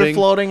tears floating. are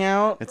floating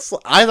out.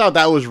 I thought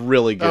that was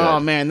really good. Oh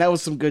man, that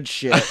was some good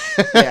shit.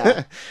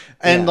 Yeah,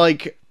 And Yeah.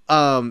 like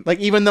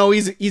even though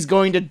he's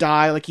going to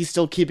die, like he's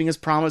still keeping his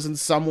promise in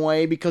some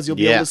way, because you'll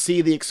be Yeah. able to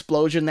see the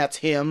explosion. That's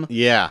him.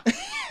 yeah.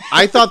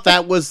 I thought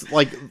that was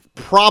like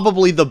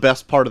probably the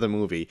best part of the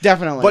movie.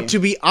 Definitely. But to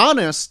be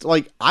honest,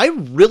 like I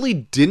really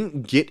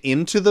didn't get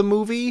into the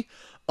movie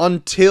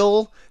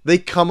until they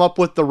come up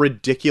with the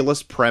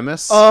ridiculous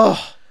premise.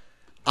 Oh,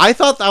 I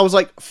thought that was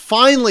like,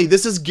 finally,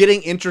 this is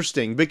getting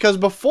interesting. Because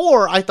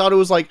before, I thought it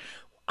was like,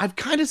 I've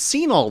kind of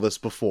seen all this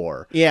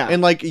before. Yeah.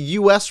 In like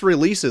US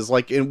releases,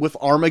 like with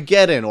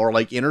Armageddon or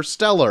like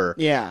Interstellar.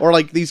 Yeah. Or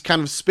like these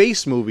kind of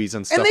space movies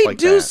and stuff and they like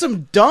do that.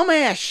 some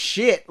dumbass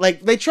shit.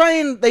 Like they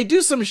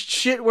do some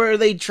shit where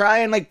they try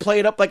and like play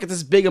it up like it's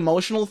this big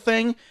emotional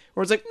thing,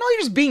 where it's like, no,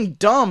 you're just being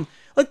dumb.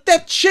 Like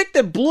that chick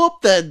that blew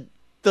up the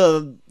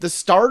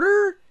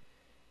starter.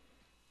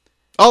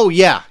 Oh,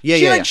 yeah. Yeah,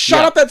 She yeah. like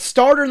shot up that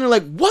starter, and they're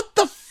like, "What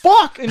the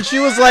fuck?" And she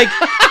was like,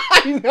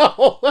 I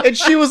know. and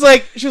she was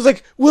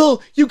like,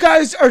 "Well, you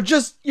guys are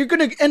you're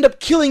gonna end up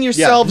killing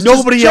yourselves. just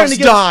nobody trying else to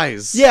get-"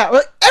 dies. Yeah,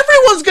 well,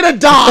 everyone's gonna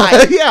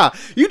die. Yeah.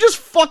 You just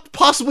fucked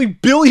possibly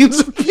billions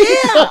of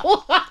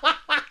people.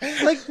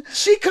 Like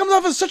she comes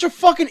off as such a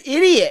fucking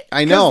idiot.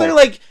 I know. 'Cause they're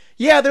like,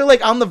 yeah, they're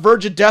like on the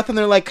verge of death, and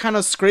they're like kind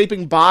of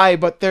scraping by,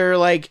 but they're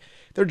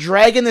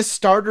dragging this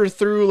starter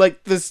through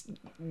like this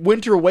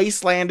winter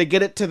wasteland to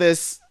get it to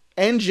this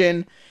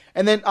engine,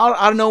 and then out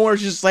of nowhere,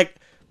 it's just like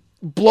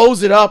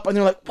blows it up, and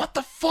they're like, what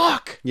the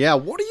fuck? Yeah,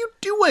 what are you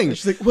doing?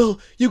 She's like, well,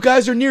 you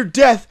guys are near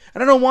death,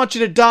 and I don't want you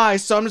to die,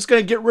 so I'm just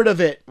gonna get rid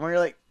of it. Where you're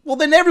like, well,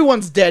 then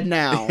everyone's dead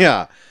now.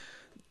 Yeah.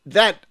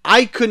 That,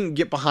 I couldn't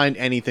get behind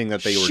anything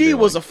that they were doing. She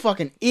was a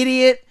fucking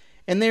idiot,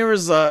 and there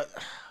was a...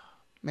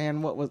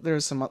 Man, there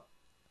was some... I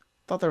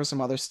thought there was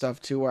some other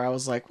stuff, too, where I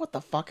was like, what the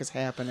fuck is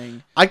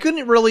happening? I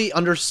couldn't really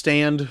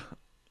understand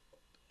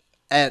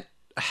and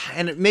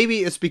maybe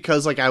it's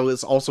because like I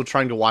was also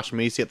trying to watch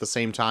Macy at the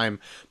same time,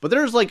 but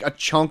there's like a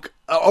chunk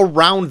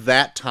around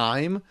that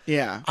time.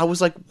 Yeah. I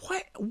was like,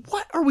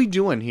 what are we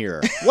doing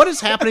here? What is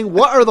happening?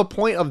 What are the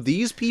point of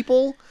these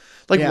people?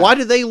 Like, Yeah. why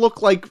do they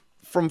look like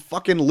from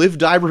fucking Live,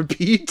 Die,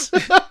 Repeat?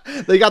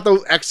 They got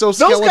those exoskeletons.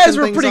 Those guys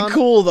were things pretty on.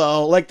 cool,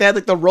 though. Like, they had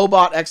like the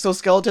robot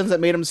exoskeletons that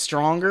made them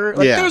stronger.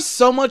 Like, Yeah. there's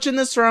so much in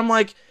this where I'm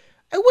like,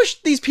 I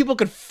wish these people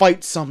could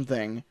fight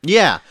something.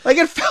 Yeah. Like,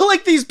 it felt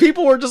like these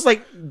people were just,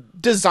 like,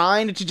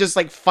 designed to just,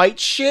 like, fight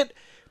shit,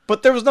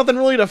 but there was nothing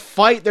really to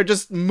fight. They're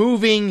just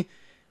moving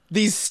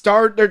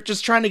they're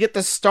just trying to get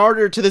the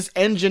starter to this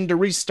engine to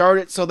restart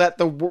it so that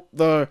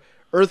the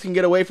Earth can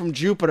get away from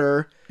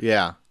Jupiter.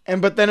 Yeah.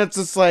 But then it's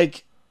just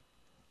like,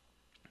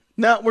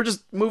 no, we're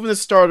just moving the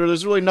starter.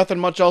 There's really nothing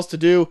much else to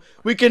do.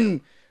 We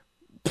can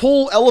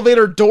pull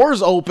elevator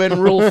doors open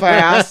real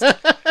fast.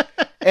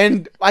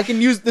 And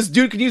this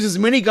dude can use his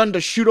minigun to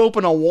shoot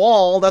open a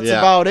wall. That's Yeah.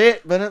 about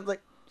it. But it's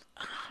like,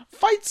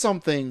 fight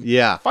something.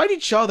 Yeah. Fight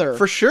each other.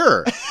 For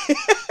sure.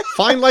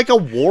 Find like a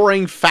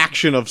warring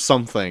faction of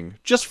something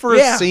just for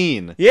Yeah. a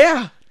scene.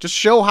 Yeah. Just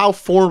show how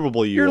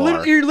formidable you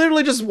are. You're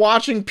literally just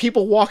watching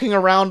people walking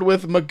around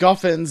with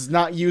MacGuffins,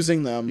 not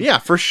using them. Yeah,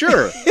 for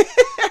sure.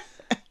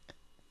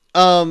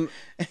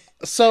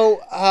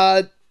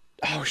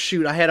 Oh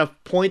shoot, I had a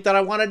point that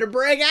I wanted to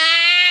bring up.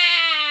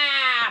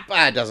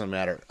 It doesn't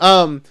matter.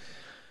 I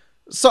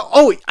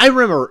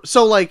remember.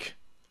 So like,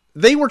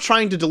 they were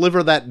trying to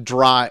deliver that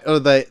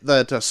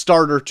that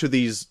starter to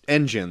these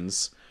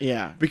engines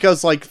Yeah.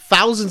 because like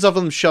thousands of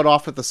them shut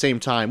off at the same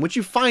time, which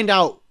you find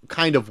out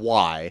kind of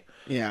why.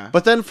 Yeah.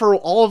 But then for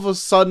all of a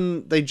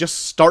sudden, they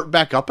just start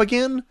back up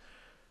again.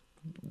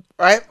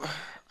 I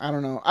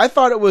don't know. I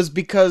thought it was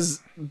because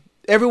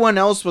everyone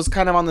else was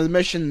kind of on the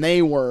mission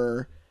they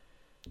were,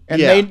 and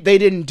Yeah. they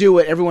didn't do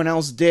it. Everyone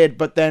else did,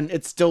 but then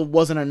it still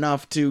wasn't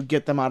enough to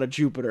get them out of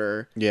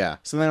Jupiter. Yeah.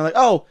 So they're like,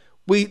 "Oh,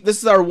 this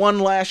is our one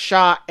last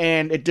shot,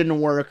 and it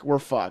didn't work. We're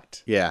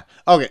fucked." Yeah.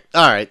 Okay.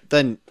 All right.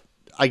 Then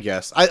I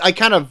guess I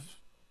kind of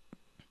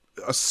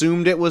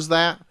assumed it was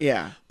that,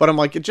 Yeah. but I'm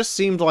like, it just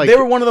seemed like They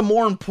were one of the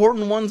more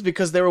important ones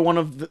because they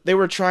were they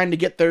were trying to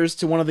get theirs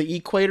to one of the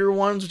equator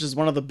ones, which is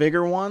one of the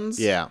bigger ones.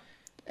 Yeah.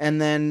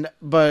 And then,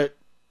 but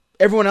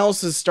everyone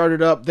else has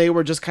started up. They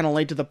were just kind of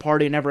late to the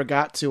party, never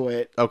got to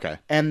it. Okay.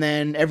 And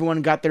then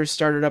everyone got theirs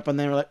started up, and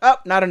they were like, "Oh,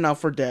 not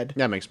enough. We're dead."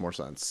 That makes more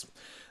sense.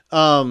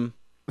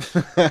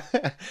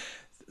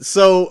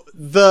 So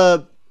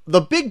the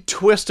big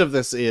twist of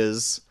this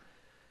is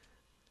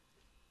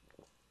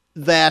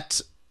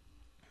that,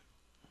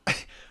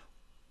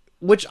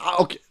 which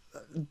okay,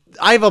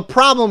 I have a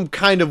problem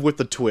kind of with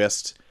the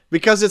twist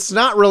because it's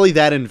not really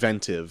that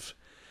inventive.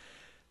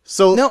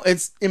 So No,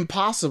 it's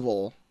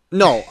impossible.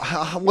 no,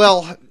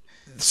 well,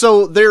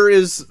 so there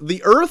is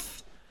the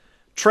Earth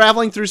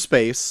traveling through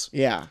space,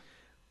 Yeah.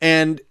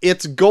 and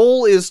its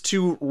goal is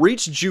to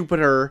reach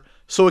Jupiter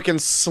so it can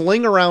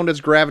sling around its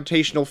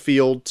gravitational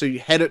field to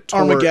head it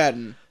toward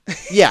Armageddon.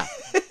 Yeah.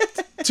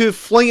 To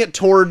fling it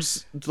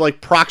towards like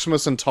Proxima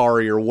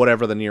Centauri or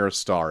whatever the nearest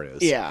star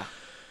is. Yeah.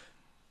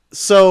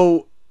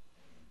 So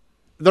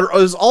there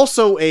is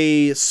also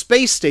a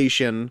space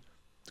station,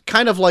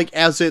 kind of like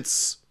as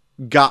its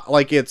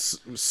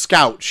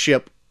scout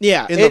ship.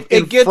 Yeah,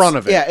 in front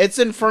of it. Yeah, it's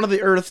in front of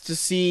the Earth to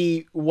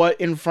see what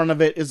in front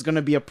of it is going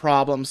to be a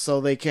problem, so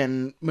they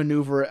can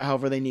maneuver it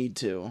however they need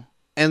to.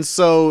 And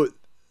so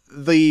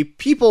the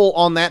people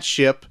on that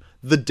ship,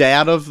 the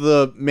dad of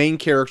the main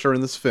character in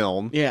this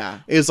film,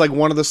 Yeah, is like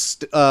one of the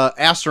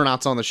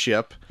astronauts on the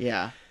ship.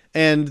 yeah,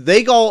 And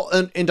they go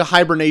into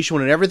hibernation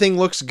when everything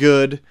looks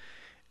good.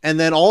 And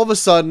then all of a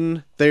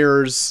sudden,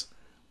 there's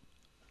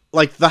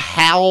like the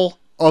HAL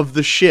of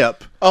the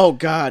ship. Oh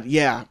God,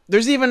 yeah.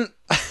 There's even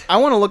I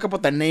want to look up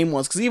what the name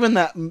was because even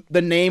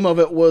the name of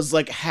it was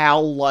like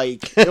Hal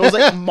like it was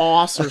like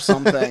Moss or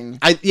something.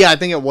 I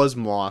think it was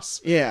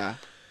Moss. Yeah,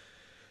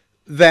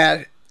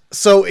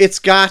 So it's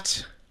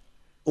got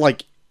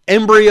like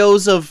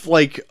embryos of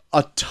like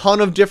a ton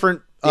of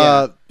different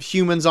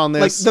humans on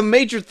this. like the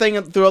major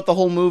thing throughout the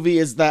whole movie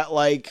is that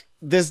like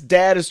this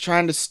dad is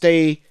trying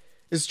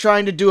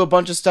to do a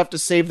bunch of stuff to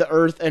save the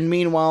Earth, and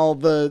meanwhile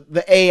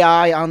the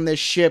AI on this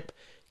ship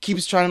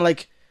keeps trying to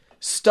like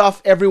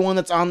stuff everyone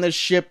that's on this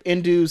ship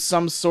into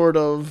some sort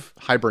of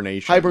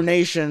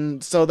hibernation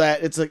so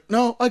that it's like,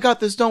 no, I got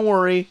this, don't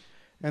worry.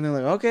 And they're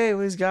like, okay,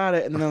 well, he's got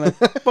it. And then they're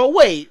like, but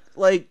wait,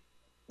 like,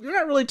 you're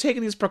not really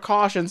taking these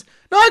precautions.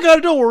 No, I got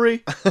it, don't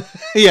worry.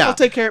 Yeah. I'll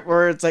take care of it.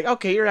 Where it's like,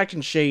 okay, you're acting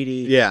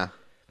shady. Yeah.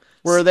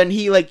 Where then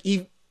he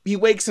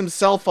wakes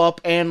himself up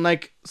and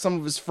like some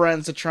of his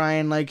friends to try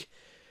and like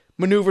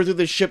maneuver through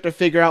the ship to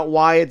figure out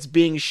why it's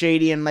being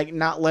shady and like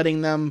not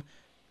letting them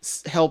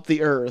help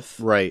the Earth.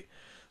 Right.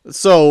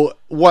 So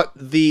what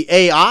the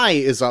AI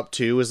is up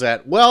to is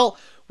that, well,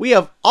 we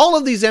have all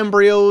of these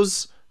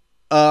embryos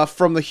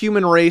from the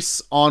human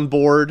race on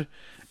board,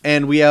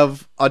 and we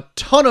have a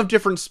ton of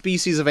different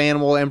species of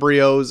animal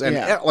embryos and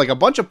like a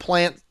bunch of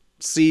plant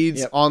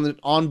seeds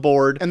on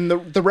board. And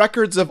the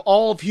records of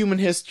all of human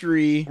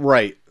history.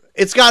 Right.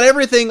 It's got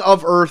everything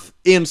of Earth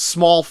in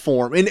small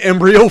form, in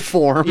embryo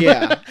form.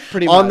 Yeah,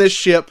 pretty much. On this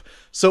ship.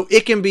 So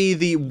it can be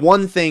the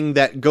one thing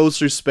that goes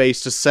through space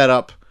to set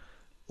up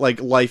like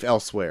life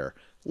elsewhere.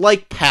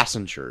 Like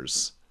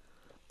Passengers.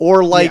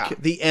 Or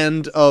like the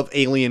end of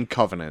Alien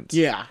Covenant.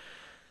 Yeah.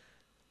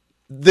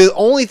 The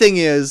only thing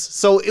is,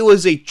 so it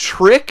was a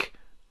trick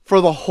for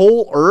the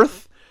whole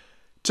Earth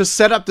to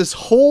set up this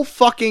whole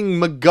fucking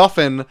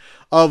MacGuffin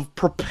of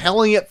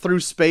propelling it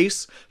through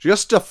space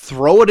just to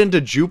throw it into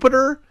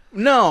Jupiter?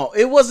 No,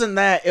 it wasn't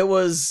that. It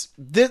was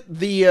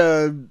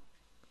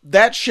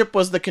that ship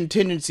was the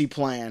contingency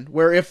plan,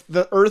 where if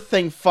the Earth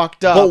thing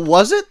fucked up. But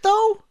was it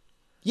though?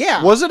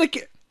 Yeah. Was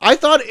it I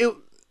thought it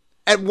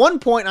at one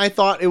point I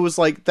thought it was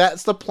like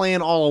that's the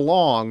plan all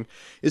along,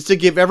 is to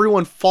give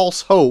everyone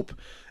false hope,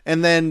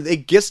 and then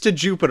it gets to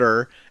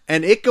Jupiter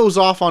and it goes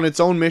off on its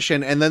own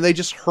mission, and then they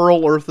just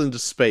hurl Earth into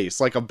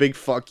space like a big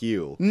fuck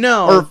you.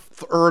 No. Or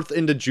Earth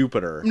into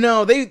Jupiter.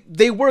 No,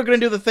 they were going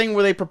to do the thing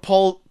where they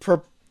propelled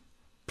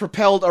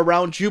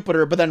around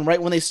Jupiter, but then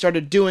right when they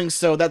started doing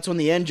so, that's when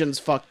the engines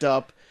fucked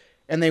up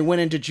and they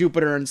went into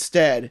Jupiter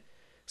instead.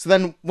 So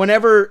then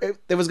whenever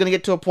it was going to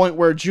get to a point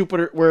where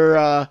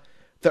the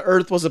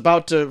Earth was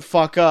about to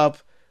fuck up,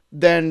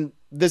 then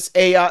this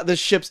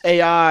ship's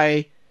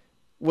AI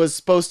was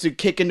supposed to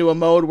kick into a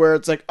mode where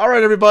it's like, all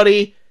right,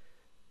 everybody,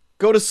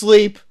 go to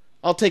sleep.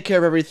 I'll take care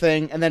of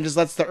everything. And then just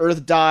lets the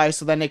Earth die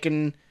so then it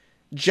can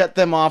jet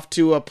them off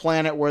to a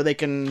planet where they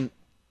can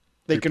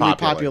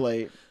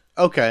repopulate.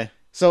 Okay.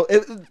 So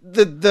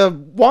the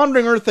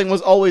Wandering Earth thing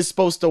was always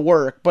supposed to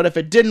work, but if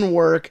it didn't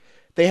work,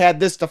 they had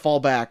this to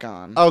fall back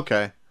on.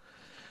 Okay.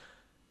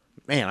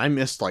 Man, I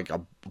missed like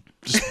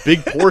just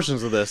big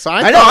portions of this.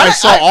 I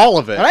saw all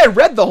of it. And I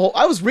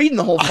was reading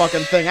the whole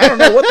fucking thing. I don't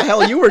know what the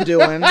hell you were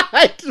doing.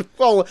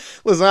 Well,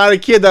 listen, I had a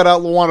kid that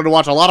wanted to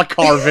watch a lot of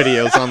car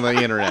videos on the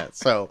internet.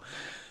 So,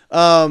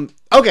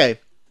 okay,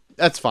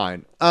 that's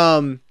fine.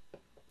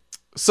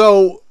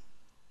 So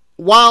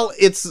while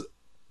it's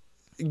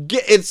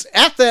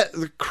at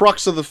the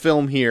crux of the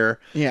film here,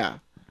 yeah,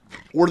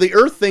 where the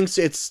Earth thinks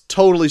it's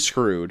totally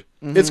screwed.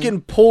 Mm-hmm. It's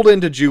getting pulled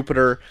into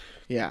Jupiter.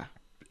 Yeah.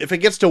 If it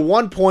gets to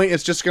one point,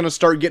 it's just going to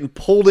start getting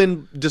pulled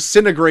in,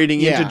 disintegrating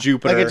into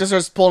Jupiter. Like it just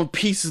starts pulling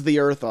pieces of the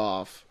Earth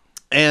off.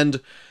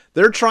 And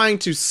they're trying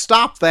to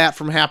stop that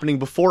from happening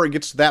before it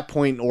gets to that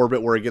point in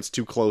orbit where it gets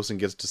too close and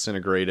gets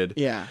disintegrated.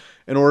 Yeah.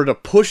 In order to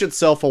push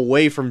itself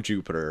away from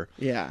Jupiter.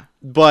 Yeah.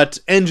 But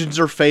engines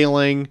are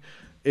failing.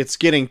 It's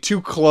getting too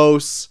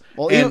close.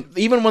 Well, And-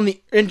 even when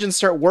the engines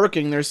start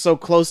working, they're so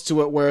close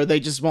to it where they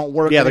just won't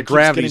work. Yeah, and the it keeps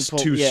gravity's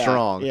getting too pulled. Yeah,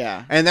 strong.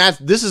 Yeah. And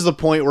this is the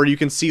point where you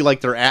can see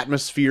like their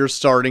atmosphere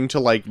starting to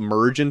like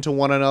merge into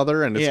one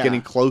another, and it's Yeah.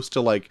 getting close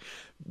to like,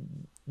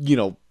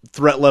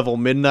 threat level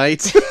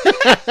midnight.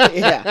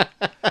 Yeah.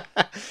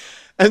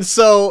 And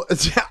so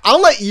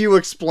I'll let you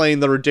explain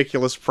the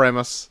ridiculous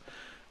premise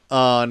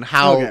on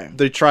how Okay.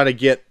 they try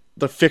to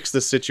fix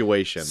the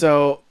situation.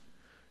 So,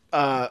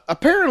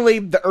 apparently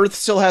the Earth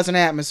still has an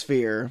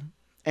atmosphere,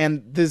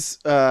 and this,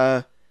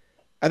 I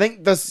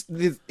think I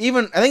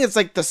think it's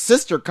like the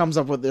sister comes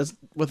up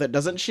with it,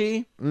 doesn't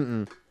she?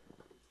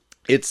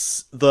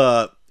 It's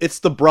the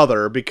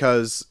brother,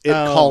 because it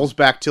Oh. calls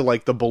back to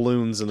like the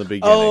balloons in the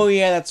beginning. Oh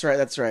yeah, that's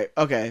right.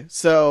 Okay,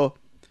 so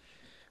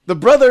the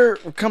brother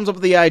comes up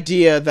with the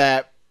idea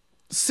that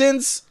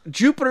since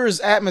Jupiter's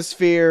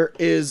atmosphere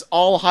is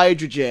all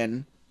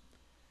hydrogen,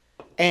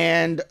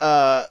 and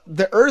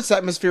the Earth's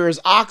atmosphere is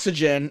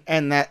oxygen,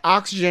 and that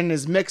oxygen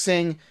is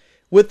mixing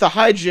with the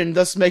hydrogen,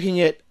 thus making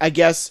it, I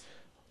guess,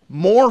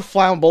 more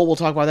flammable. We'll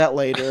talk about that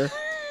later.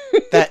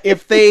 That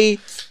if they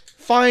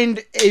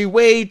find a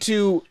way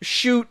to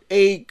shoot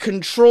a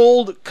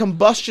controlled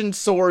combustion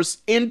source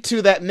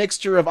into that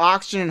mixture of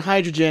oxygen and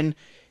hydrogen,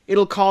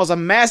 it'll cause a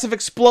massive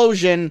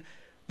explosion,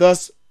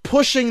 thus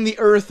pushing the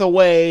Earth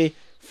away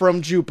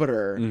from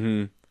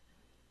Jupiter.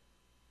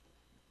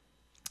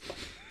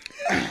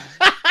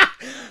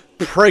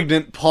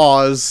 Pregnant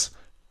pause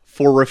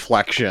for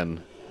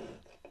reflection.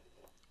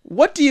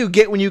 What do you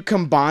get when you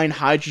combine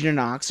hydrogen and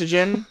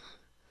oxygen?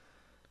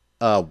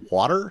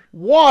 Water?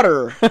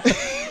 Water.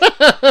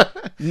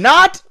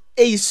 Not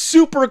a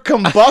super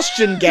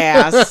combustion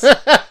gas.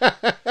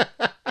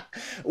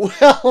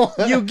 Well,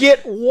 You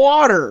get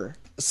water.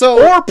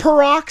 so Or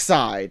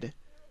peroxide.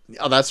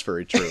 oh, that's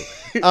very true.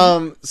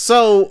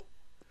 So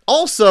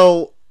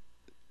also,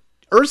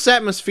 Earth's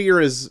atmosphere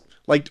is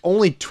like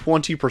only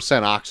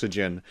 20%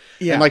 oxygen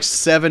Yeah. and like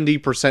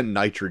 70%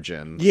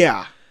 nitrogen.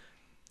 Yeah.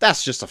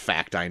 That's just a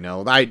fact. I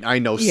know. I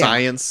know Yeah.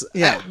 science.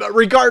 Yeah. But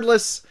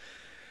regardless,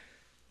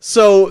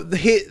 so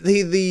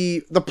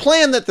the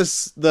plan that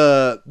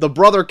the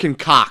brother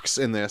concocts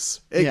in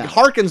this, it Yeah.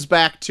 harkens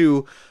back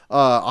to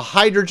a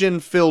hydrogen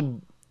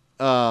filled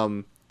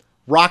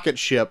rocket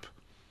ship,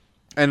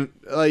 and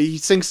he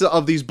thinks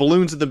of these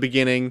balloons at the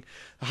beginning,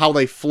 how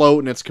they float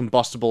and it's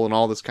combustible and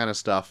all this kind of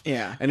stuff.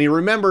 Yeah. And he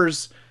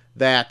remembers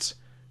that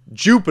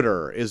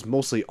Jupiter is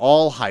mostly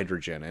all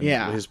hydrogen, and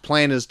Yeah. his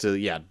plan is to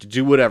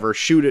do whatever,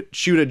 shoot at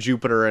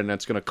Jupiter, and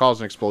it's going to cause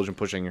an explosion,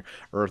 pushing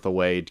Earth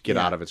away to get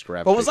out of its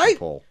But gravitational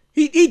pull.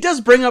 He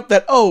does bring up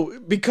that,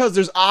 because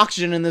there's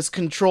oxygen in this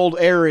controlled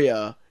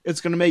area,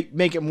 it's going to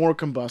make it more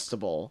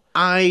combustible.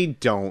 I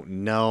don't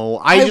know.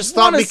 I just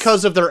thought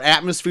because of their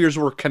atmospheres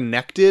were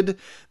connected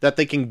that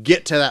they can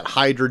get to that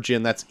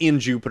hydrogen that's in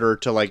Jupiter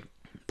to like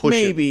push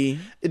Maybe.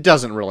 It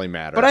doesn't really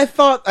matter. But I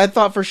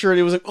thought for sure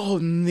it was like,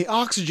 and the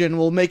oxygen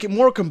will make it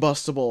more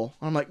combustible.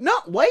 I'm like, no,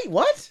 wait,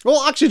 what? well,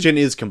 oxygen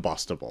is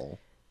combustible.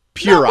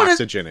 Pure Not when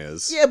oxygen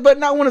is. Yeah, but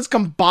not when it's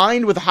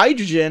combined with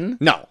hydrogen.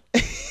 No.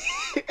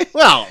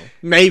 Well,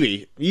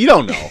 maybe. You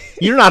don't know.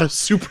 You're not a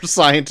super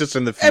scientist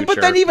in the future.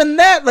 But then even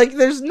that, like,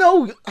 there's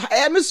no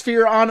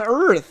atmosphere on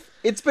Earth.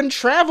 It's been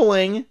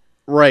traveling.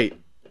 Right.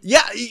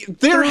 Yeah, there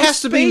Through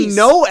has to be space.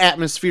 no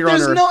atmosphere on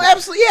There's Earth. no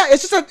absolutely. Yeah,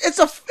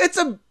 it's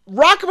a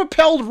rocket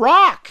propelled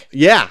rock.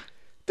 Yeah.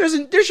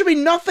 There should be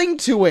nothing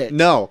to it.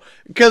 No.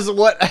 Because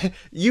what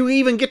you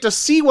even get to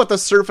see what the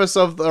surface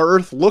of the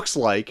Earth looks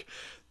like.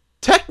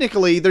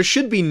 Technically, there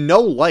should be no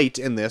light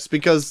in this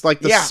because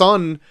like the Yeah.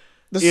 sun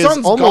The is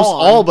sun's almost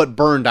gone. all but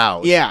burned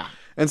out. Yeah.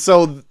 And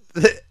so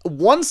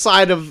one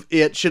side of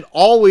it should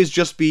always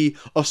just be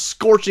a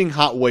scorching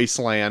hot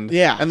wasteland.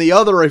 Yeah. And the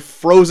other a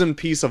frozen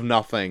piece of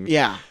nothing.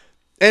 Yeah.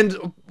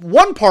 And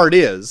one part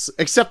is,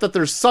 except that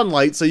there's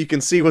sunlight so you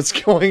can see what's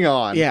going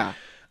on. Yeah.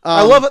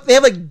 I love it. They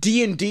have like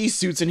D&D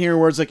suits in here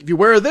where it's like, if you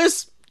wear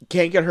this, you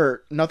can't get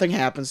hurt. Nothing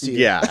happens to you.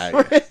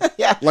 Yeah.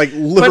 Yeah. Like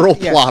literal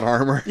But, yeah. plot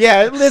armor.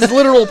 Yeah, it's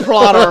literal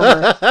plot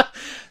armor.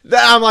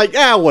 I'm like,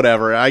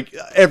 whatever.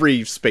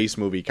 Every space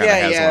movie kind of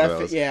has one of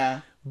those.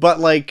 Yeah. But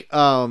like,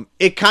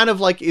 it kind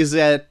of like is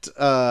at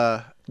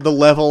the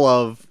level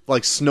of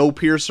like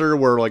Snowpiercer,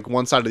 where like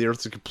one side of the Earth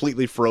is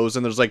completely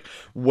frozen. There's like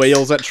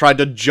whales that tried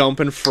to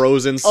jump and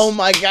frozen. Oh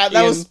my god,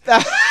 that in- was...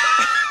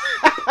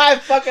 I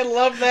fucking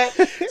love that.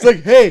 It's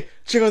like, hey,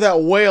 check out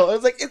that whale.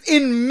 It's like, it's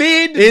in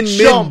mid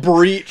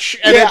breach,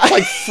 and Yeah. it's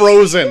like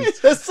frozen.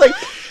 It's like,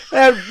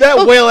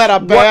 that whale had a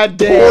bad What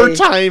day. poor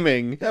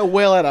timing. That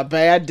whale had a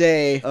bad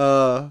day.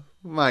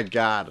 My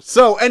God.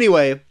 So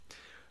anyway,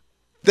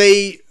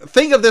 they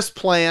think of this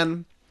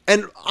plan,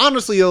 and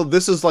honestly, though,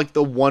 this is like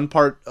the one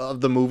part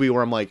of the movie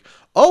where I'm like,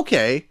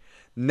 okay,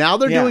 now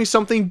they're Yeah. doing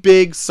something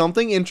big,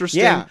 something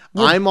interesting. Yeah.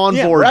 I'm on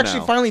board We're now.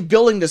 actually finally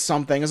building to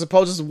something, as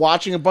opposed to just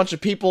watching a bunch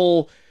of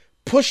people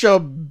push a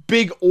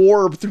big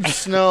orb through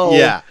snow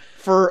Yeah.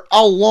 for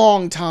a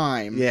long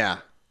time. Yeah.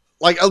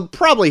 Like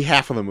probably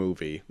half of the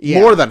movie. Yeah.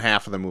 More than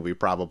half of the movie,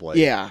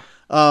 probably. Yeah.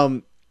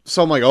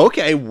 So I'm like,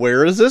 okay,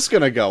 where is this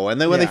going to go? And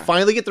then when they Yeah.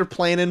 finally get their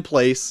plan in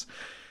place,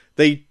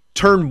 they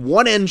turn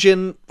one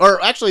engine,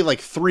 or actually like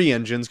 3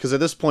 engines, because at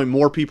this point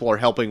more people are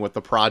helping with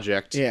the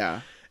project.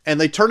 Yeah. And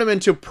they turn them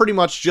into pretty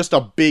much just a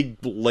big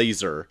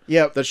laser.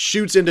 Yep. That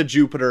shoots into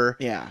Jupiter.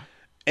 Yeah.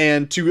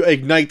 And to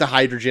ignite the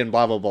hydrogen,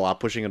 blah, blah, blah,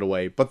 pushing it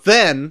away. But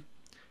then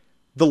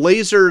the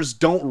lasers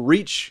don't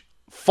reach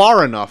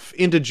far enough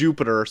into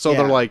Jupiter, so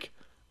they're Yeah. like,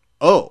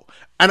 oh.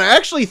 And I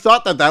actually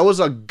thought that was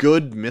a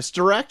good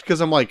misdirect,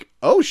 because I'm like,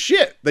 oh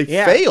shit, they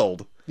Yeah.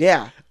 failed.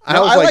 Yeah. And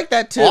No, I was like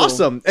that too.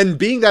 Awesome. And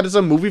being that it's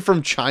a movie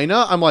from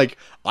China, I'm like,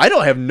 I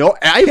have no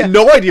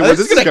idea where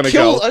this is going to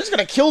go. I'm just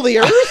gonna kill the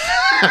Earth.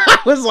 I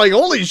was like,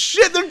 holy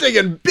shit, they're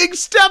taking big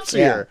steps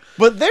here.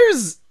 But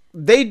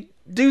they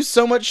do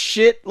so much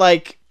shit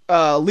like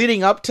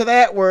leading up to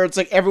that, where it's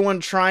like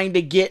everyone trying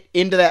to get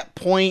into that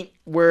point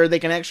where they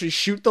can actually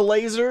shoot the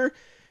laser.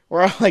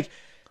 Where I'm like,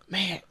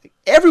 man,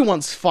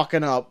 everyone's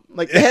fucking up.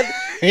 Like they had,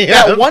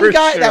 Yeah, that one for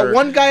guy, sure. that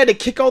one guy had to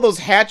kick all those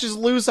hatches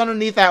loose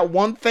underneath that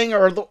one thing,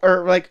 or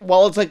like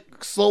while it's like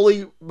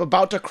slowly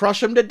about to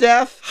crush him to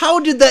death. How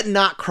did that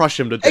not crush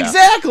him to death?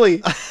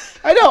 Exactly.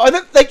 I know. And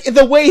then, like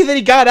the way that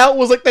he got out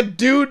was like the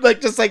dude,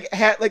 like just like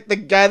had like the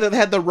guy that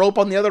had the rope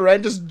on the other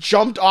end just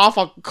jumped off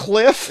a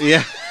cliff.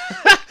 Yeah.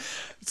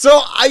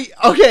 So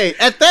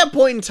at that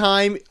point in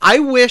time, I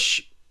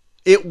wish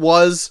it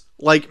was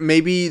like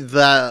maybe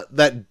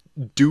that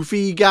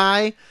doofy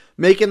guy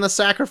making the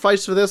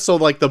sacrifice for this, so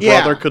like the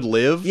Yeah. brother could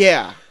live.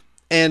 Yeah.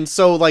 And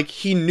so like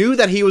he knew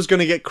that he was going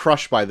to get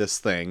crushed by this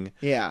thing.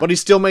 Yeah. But he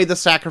still made the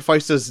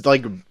sacrifice to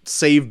like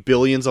save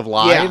billions of Yeah.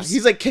 lives.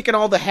 He's like kicking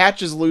all the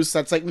hatches loose.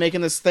 That's like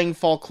making this thing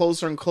fall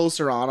closer and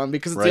closer on him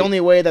because it's Right. the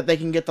only way that they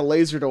can get the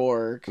laser to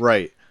work.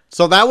 Right.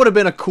 So that would have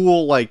been a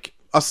cool, like,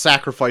 a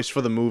sacrifice for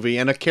the movie,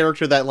 and a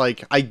character that,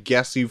 like, I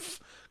guess you've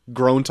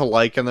grown to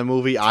like in the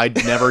movie. I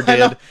never I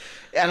know. did.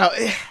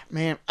 And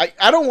man,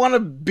 I don't want to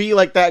be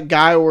like that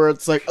guy where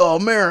it's like, oh,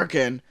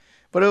 American.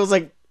 But it was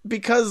like,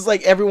 because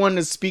like everyone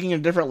is speaking a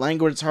different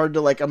language, it's hard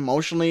to like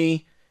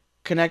emotionally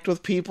connect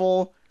with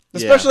people.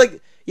 Especially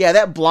like, yeah,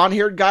 that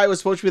blonde-haired guy was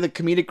supposed to be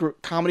the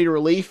comedy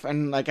relief,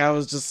 and like I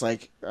was just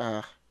like,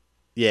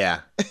 Yeah.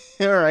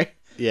 all right.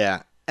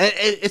 Yeah. And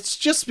it's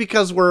just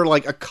because we're,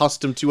 like,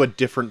 accustomed to a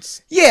different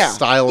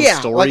style of Like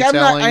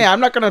storytelling. I'm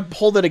not gonna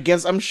hold it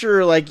against. I'm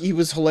sure like he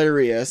was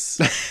hilarious.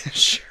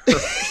 Sure.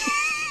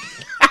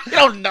 I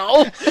don't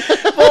know,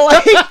 but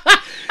like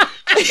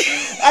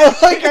I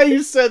like how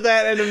you said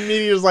that, and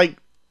immediately was like,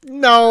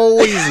 no,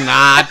 he's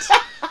not.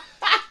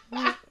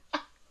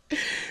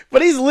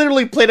 but he's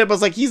literally played up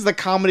as like he's the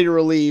comedy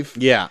relief.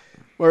 Yeah.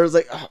 Where it's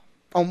like,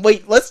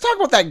 wait, let's talk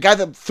about that guy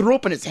that threw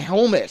up in his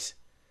helmet.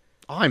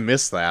 Oh, I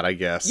missed that, I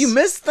guess. You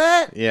missed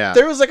that? Yeah.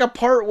 There was like a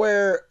part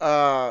where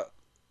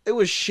it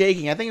was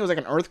shaking. I think it was like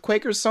an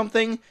earthquake or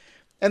something.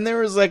 And there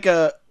was like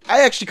I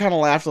actually kind of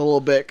laughed a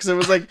little bit because it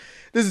was like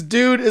this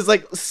dude is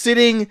like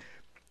sitting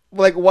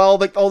like while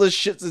like all this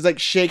shit is like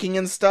shaking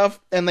and stuff,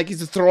 and like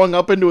he's throwing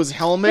up into his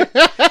helmet,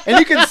 and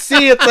you can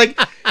see it's like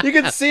like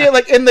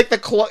in like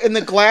in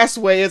the glass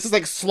way, it's just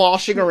like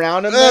sloshing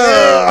around in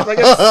there. Like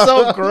it's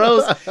so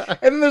gross.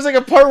 And then there's like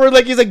a part where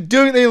like he's like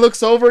doing it, and he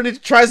looks over and he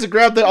tries to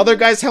grab the other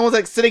guy's helmet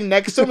like sitting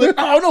next to him, like,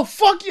 oh no,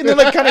 fuck you, and they're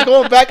like kind of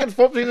going back and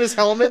forth between his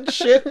helmet and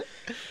shit.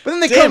 But then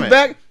they Damn come it.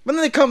 back. But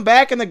then they come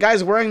back and the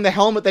guy's wearing the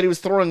helmet that he was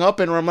throwing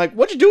up in. Where I'm like,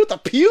 what'd you do with the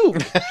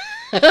pube?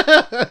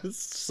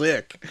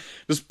 Sick.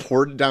 Just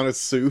poured it down his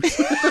suit.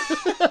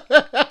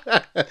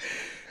 But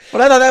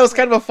I thought that was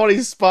kind of a funny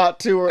spot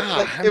too. Where,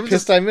 like, I'm it was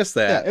pissed just, I missed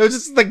yeah, that. it was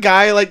just the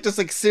guy like just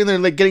like sitting there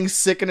like getting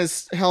sick in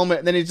his helmet,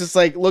 and then he just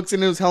like looks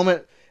into his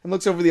helmet and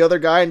looks over the other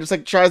guy and just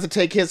like tries to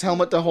take his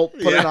helmet to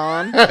put it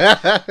on.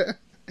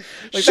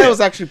 Like that was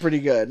actually pretty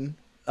good.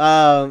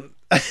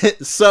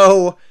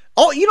 So,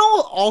 you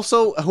know,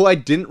 also who I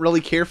didn't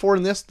really care for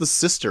in this, the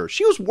sister.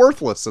 She was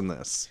worthless in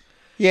this.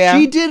 Yeah,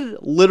 She did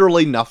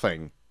literally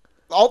nothing.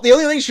 the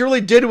only thing she really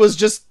did was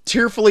just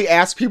tearfully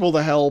ask people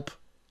to help.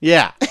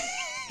 Yeah.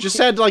 Just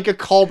had like a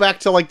callback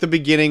to like the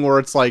beginning where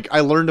it's like,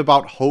 I learned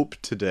about hope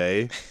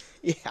today.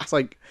 Yeah, It's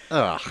like,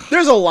 ugh.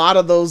 there's a lot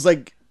of those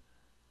like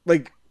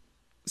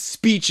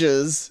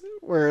speeches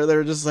where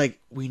they're just like,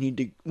 we need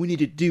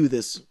to do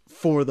this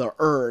for the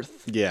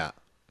Earth. Yeah.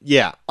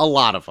 Yeah. A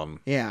lot of them.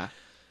 Yeah.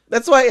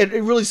 That's why it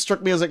really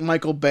struck me as like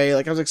Michael Bay.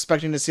 Like I was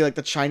expecting to see like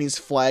the Chinese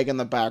flag in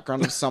the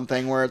background of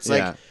something where it's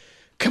Yeah. like,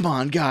 come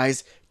on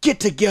guys, get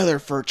together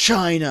for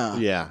China.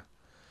 Yeah.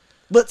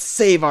 Let's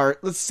save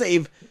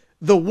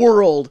the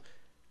world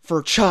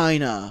for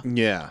China.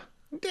 Yeah.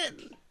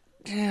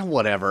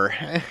 Whatever.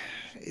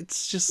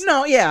 It's just.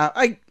 No, yeah,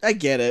 I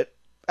get it.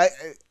 I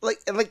like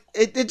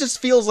it just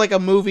feels like a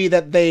movie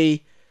that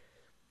they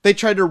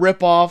tried to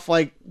rip off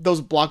like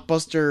those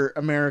blockbuster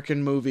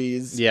American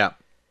movies. Yeah.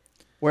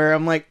 Where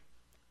I'm like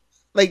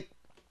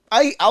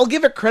I'll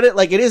give it credit,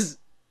 like it is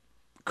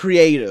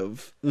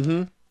creative.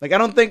 Mm-hmm. Like I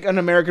don't think an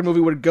American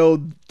movie would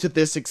go to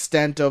this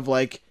extent of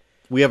like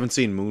We haven't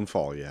seen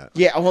Moonfall yet.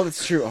 Yeah, well,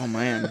 that's true. Oh,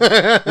 man.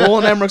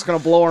 Roland Emmerich's going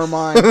to blow our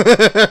mind.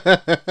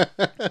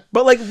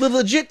 But, like,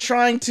 legit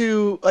trying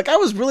to... Like, I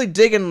was really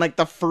digging, like,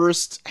 the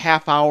first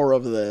half hour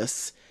of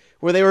this,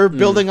 where they were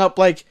building up,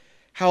 like,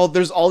 how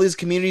there's all these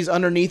communities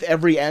underneath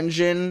every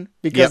engine,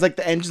 because, like,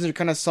 the engines are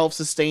kind of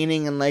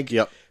self-sustaining and, like,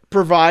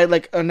 provide,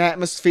 like, an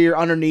atmosphere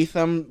underneath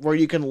them where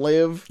you can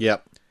live.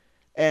 Yep.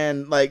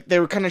 And, like, they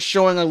were kind of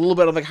showing a little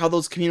bit of, like, how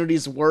those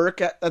communities work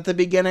at the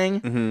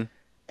beginning. Mm-hmm.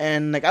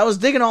 And, like, I was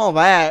digging all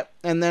that.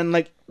 And then,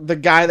 like, the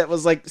guy that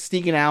was, like,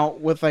 sneaking out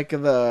with, like,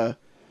 the...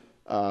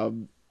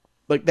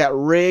 like that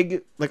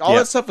rig, like all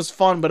that stuff was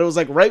fun, but it was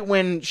like right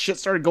when shit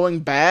started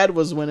going bad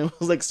was when it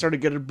was like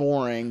started getting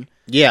boring.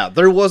 Yeah,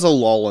 there was a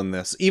lull in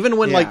this. Even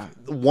when like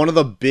one of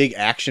the big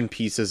action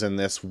pieces in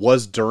this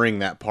was during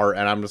that part,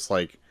 and I'm just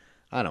like,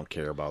 I don't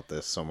care about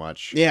this so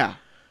much. Yeah.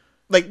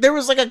 Like there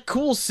was like a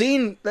cool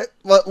scene that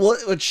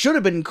it should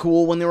have been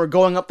cool when they were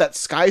going up that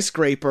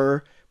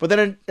skyscraper, but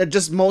then it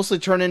just mostly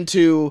turned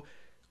into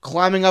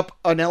climbing up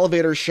an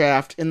elevator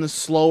shaft in the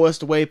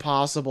slowest way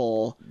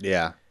possible.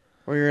 Yeah.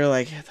 Where you're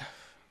like...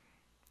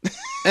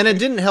 And it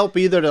didn't help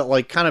either that,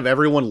 like, kind of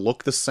everyone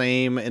looked the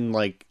same in,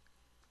 like,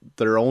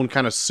 their own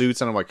kind of suits.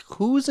 And I'm like,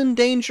 who's in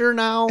danger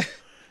now?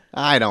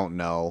 I don't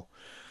know.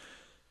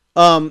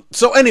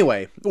 So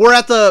anyway, we're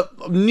at the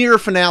near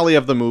finale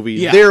of the movie.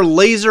 Yeah. Their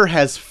laser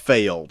has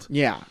failed.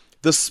 Yeah.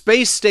 The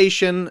space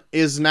station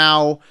is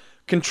now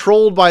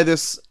controlled by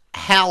this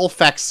HAL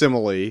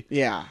facsimile.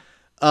 Yeah.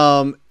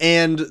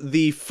 And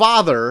the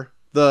father,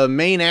 the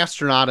main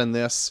astronaut in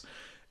this,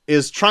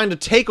 is trying to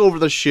take over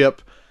the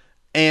ship.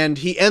 And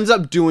he ends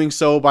up doing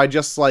so by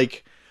just,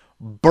 like,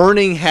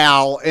 burning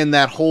Hal in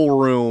that whole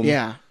room.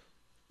 Yeah.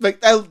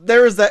 Like,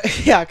 there was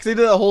that... Yeah, because he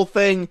did the whole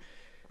thing.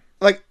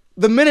 Like,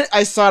 the minute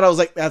I saw it, I was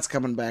like, that's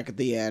coming back at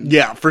the end.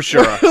 Yeah, for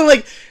sure.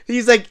 Like, he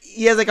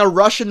has, like, a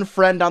Russian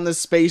friend on this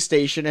space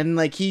station, and,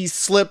 like, he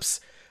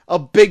slips a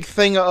big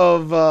thing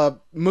of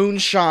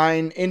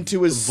moonshine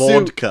into his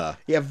vodka.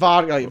 Suit. Yeah,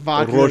 vodka.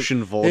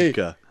 Russian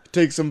vodka. Hey,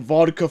 take some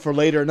vodka for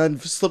later, and then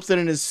slips it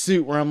in his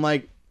suit, where I'm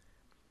like,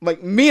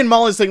 me and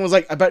Molly's thing was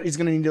like, I bet he's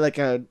going to need like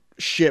a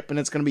ship and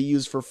it's going to be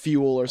used for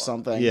fuel or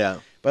something. Yeah.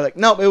 But like,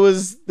 nope, it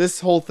was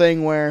this whole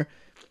thing where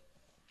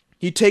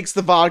he takes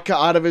the vodka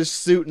out of his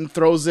suit and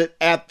throws it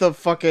at the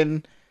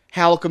fucking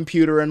HAL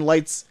computer and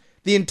lights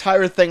the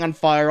entire thing on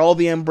fire, all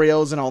the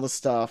embryos and all the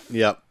stuff.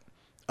 Yep.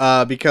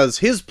 Because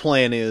his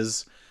plan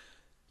is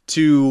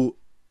to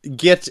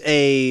get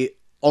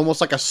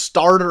almost like a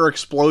starter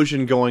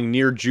explosion going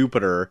near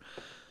Jupiter,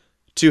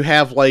 to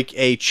have, like,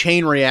 a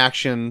chain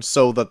reaction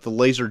so that the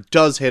laser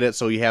does hit it,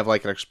 so you have,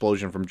 like, an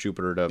explosion from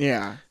Jupiter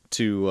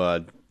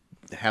to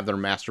have their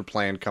master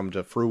plan come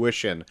to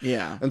fruition.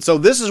 Yeah. And so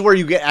this is where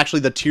you get,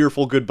 actually, the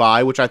tearful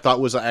goodbye, which I thought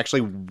was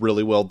actually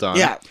really well done.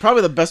 Yeah,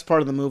 probably the best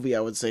part of the movie,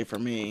 I would say, for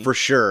me. For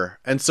sure.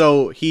 And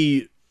so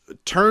he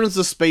turns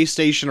the space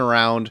station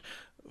around,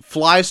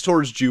 flies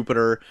towards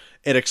Jupiter,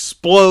 it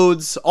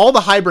explodes. All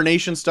the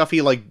hibernation stuff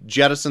he, like,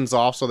 jettisons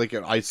off so they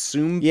can, I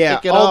assume,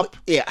 pick it up.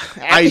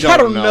 I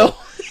don't know.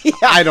 Yeah.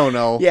 I don't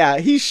know. Yeah,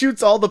 he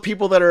shoots all the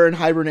people that are in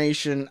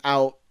hibernation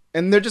out,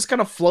 and they're just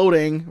kind of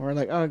floating. We're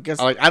like, oh, I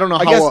guess... I don't know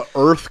how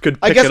Earth could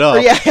pick it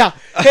up. Yeah.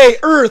 Hey,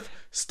 Earth,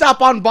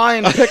 stop on by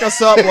and pick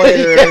us up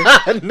later.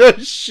 Yeah, no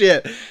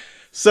shit.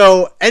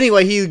 So,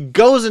 anyway, he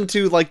goes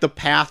into, like, the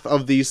path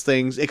of these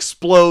things,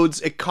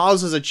 explodes, it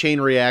causes a chain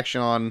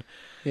reaction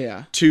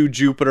to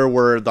Jupiter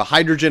where the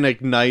hydrogen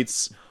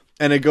ignites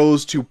and it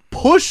goes to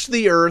push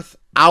the Earth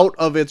out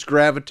of its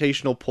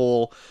gravitational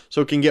pull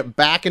so it can get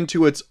back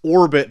into its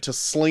orbit to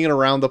sling it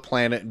around the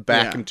planet and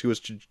back into its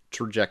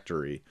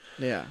trajectory.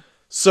 Yeah.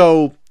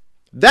 So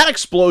that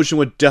explosion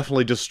would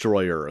definitely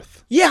destroy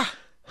Earth. Yeah.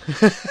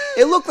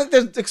 It looked like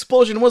the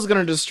explosion was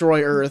going to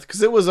destroy Earth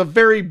because it was a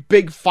very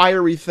big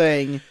fiery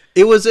thing.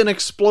 It was an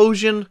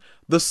explosion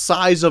the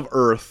size of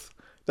Earth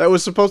that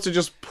was supposed to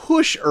just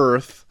push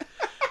Earth.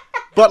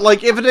 But,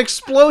 like, if an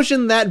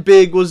explosion that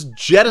big was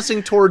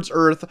jettisoning towards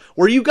Earth,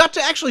 where you got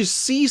to actually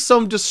see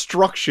some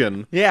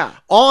destruction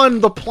on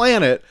the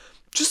planet,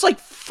 just, like,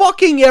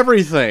 fucking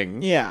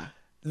everything. Yeah.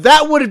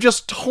 That would have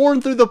just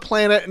torn through the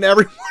planet and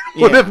everyone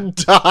would have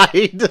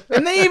died.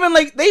 And they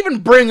even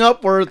bring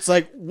up where it's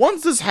like,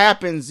 once this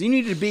happens, you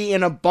need to be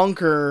in a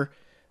bunker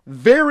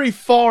very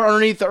far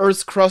underneath the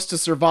Earth's crust to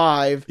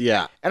survive.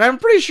 Yeah. And I'm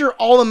pretty sure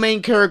all the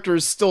main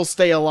characters still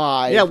stay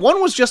alive. Yeah, one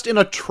was just in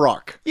a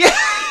truck. Yeah.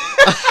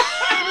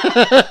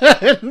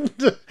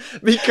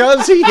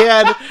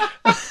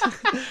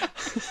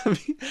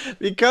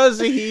 because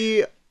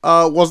he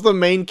was the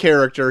main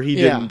character, he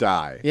didn't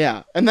die.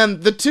 Yeah. And then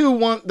the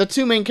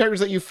two main characters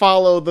that you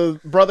follow, the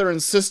brother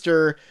and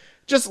sister,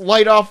 just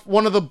light off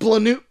one of the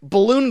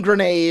balloon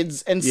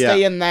grenades and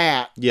stay in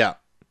that. Yeah.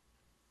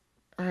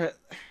 All right.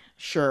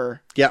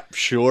 Sure. Yeah,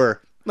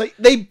 sure. Like,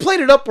 they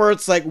played it up where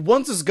it's like,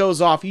 once this goes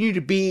off, you need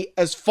to be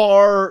as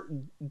far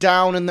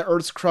down in the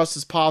Earth's crust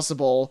as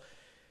possible.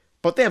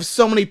 But they have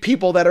so many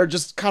people that are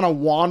just kind of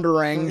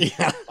wandering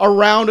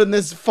around in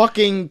this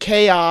fucking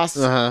chaos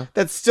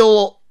that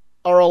still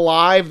are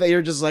alive that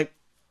you're just like,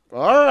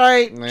 all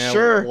right, Yeah,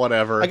 sure.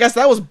 whatever. I guess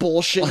that was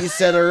bullshit you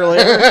said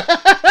earlier.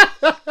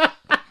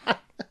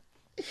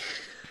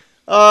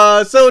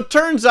 So it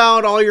turns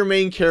out all your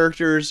main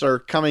characters are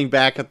coming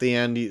back at the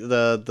end.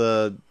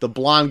 The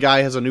blonde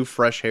guy has a new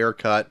fresh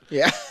haircut.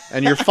 Yeah.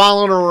 And you're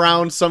following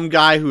around some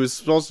guy who's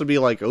supposed to be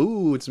like,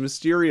 ooh, it's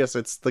mysterious.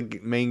 It's the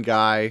main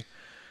guy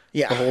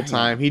Yeah. the whole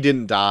time. He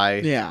didn't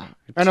die. Yeah.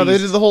 I know, they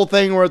did the whole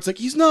thing where it's like,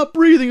 he's not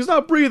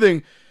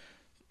breathing.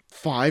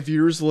 5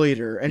 years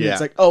later, and Yeah.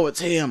 it's like, oh, it's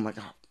him. Like,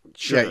 oh,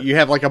 sure. Yeah, you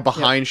have like a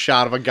behind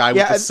shot of a guy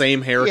with the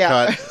same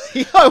haircut.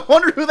 Yeah. I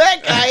wonder who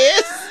that guy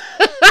is.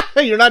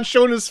 You're not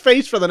showing his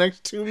face for the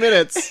next 2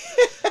 minutes.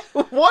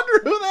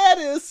 Wonder who that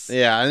is.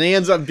 Yeah, and he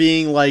ends up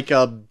being like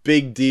a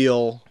big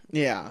deal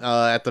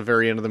Yeah. at the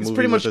very end of the movie. He's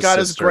pretty much with got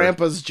his sister.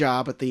 grandpa's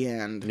job at the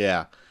end.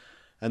 Yeah.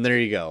 And there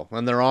you go.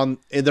 And they're on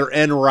their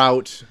en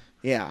route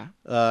Yeah.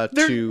 to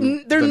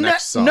the They're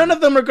next sun. none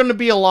of them are going to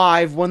be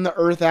alive when the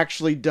Earth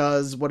actually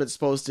does what it's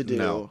supposed to do.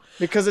 No.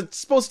 Because it's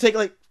supposed to take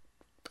like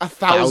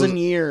 1,000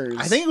 years.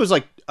 I think it was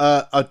like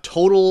a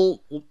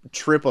total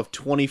trip of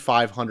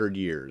 2,500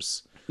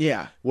 years.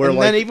 Yeah. Where, and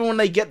like, then even when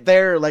they get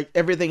there, like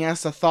everything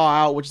has to thaw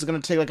out, which is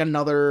going to take like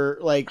another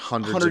like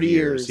Hundreds 100 of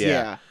years,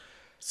 yeah.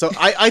 So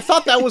I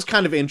thought that was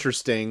kind of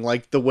interesting,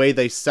 like the way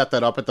they set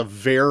that up at the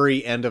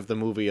very end of the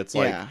movie. It's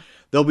like Yeah.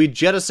 they'll be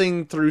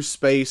jettisoning through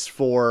space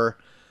for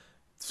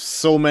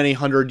so many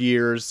 100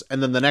 years,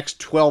 and then the next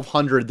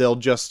 1,200 they'll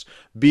just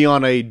be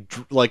on a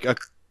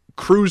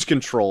cruise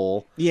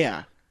control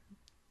Yeah.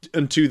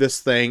 into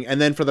this thing,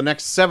 and then for the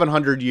next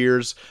 700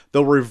 years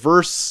they'll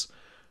reverse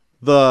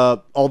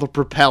all the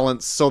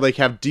propellants so they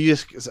have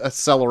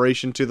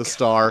deceleration to the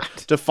star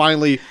to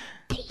finally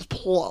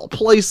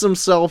place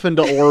himself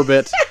into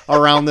orbit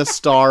around this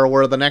star,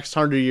 where the next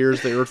 100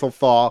 years the Earth will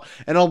thaw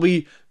and it'll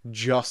be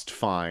just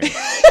fine.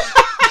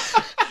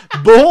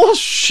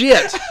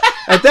 Bullshit.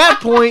 At that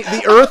point,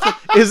 the Earth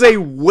is a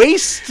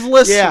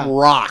wasteless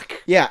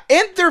rock. Yeah.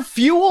 And their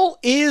fuel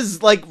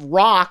is like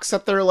rocks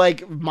that they're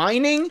like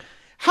mining.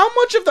 How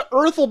much of the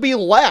Earth will be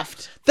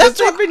left?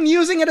 They've been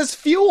using it as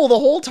fuel the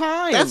whole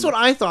time. That's what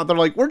I thought. They're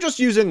like, we're just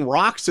using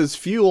rocks as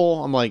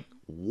fuel. I'm like,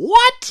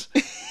 what?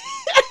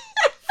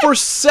 For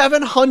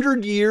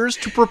 700 years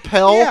to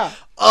propel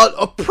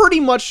a pretty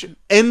much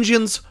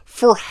engines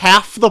for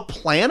half the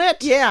planet?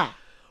 Yeah.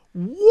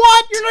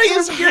 What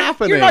is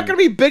happening? You're not going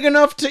to be big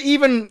enough to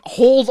even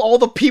hold all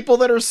the people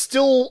that are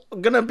still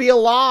going to be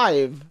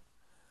alive.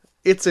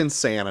 It's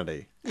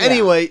insanity. Yeah.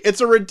 Anyway,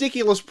 it's a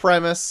ridiculous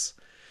premise.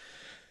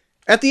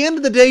 At the end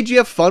of the day, do you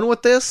have fun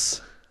with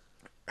this?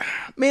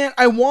 Man,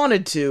 I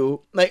wanted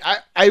to. Like,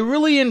 I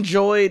really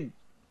enjoyed,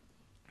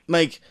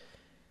 like,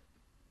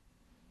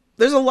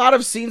 there's a lot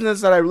of scenes in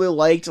this that I really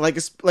liked. Like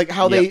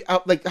how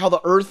how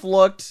the Earth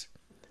looked,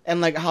 and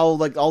like how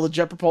like all the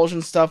jet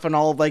propulsion stuff and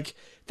all of like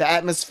the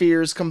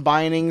atmospheres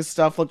combining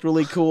stuff looked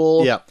really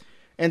cool. Yeah.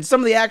 And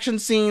some of the action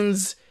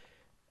scenes,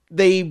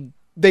 they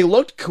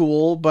looked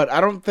cool, but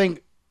I don't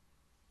think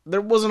there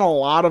wasn't a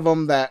lot of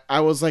them that I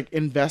was like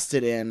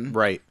invested in.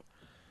 Right.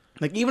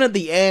 Like even at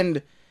the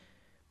end,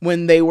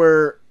 when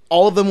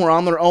all of them were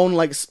on their own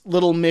like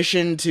little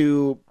mission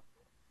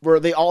where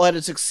they all had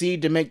to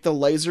succeed to make the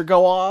laser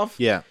go off.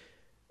 Yeah.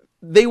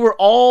 They were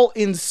all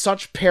in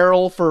such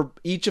peril for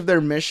each of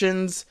their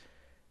missions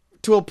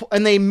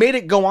and they made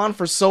it go on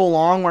for so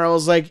long where I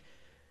was like,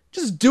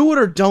 just do it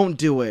or don't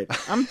do it.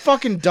 I'm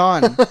fucking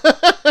done.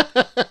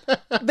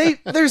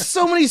 There's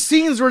so many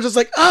scenes where it's just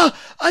like,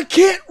 I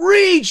can't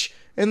reach.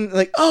 And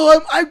like,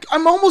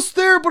 I'm almost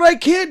there, but I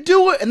can't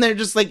do it. And they're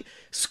just like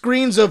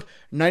screens of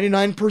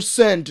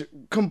 99%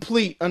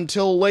 complete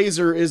until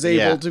laser is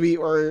able to be,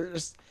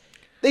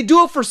 they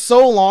do it for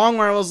so long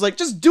where I was like,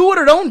 just do it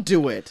or don't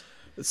do it.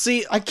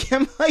 See, I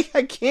can't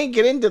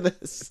get into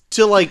this.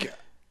 To like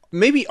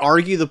maybe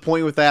argue the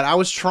point with that, I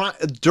was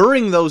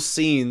during those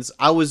scenes,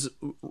 I was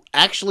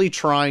actually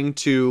trying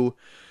to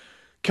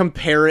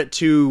compare it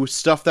to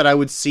stuff that I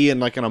would see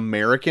in like an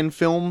American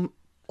film,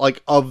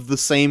 like of the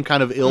same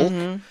kind of ilk.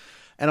 Mm-hmm.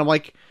 And I'm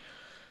like,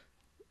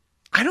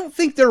 I don't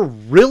think they're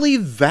really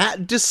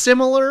that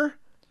dissimilar,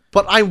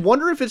 but I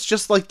wonder if it's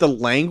just like the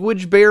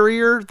language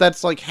barrier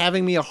that's like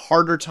having me a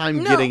harder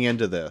time getting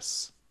into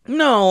this.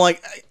 No,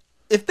 like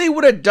if they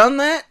would have done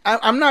that,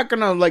 I'm not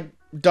gonna like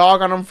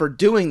dog on them for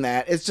doing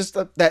that. It's just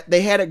that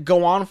they had it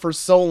go on for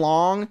so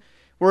long,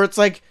 where it's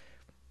like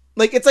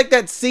it's like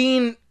that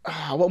scene.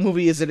 What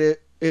movie is it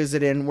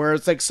in where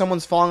it's like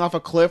someone's falling off a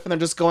cliff and they're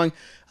just going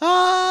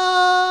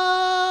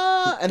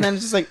and then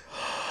it's just like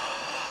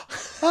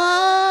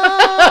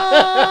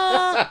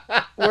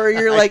where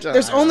you're like,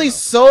 there's only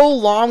so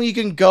long you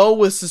can go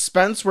with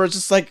suspense where it's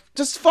just like,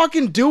 just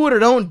fucking do it or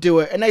don't do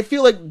it. And I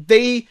feel like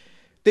they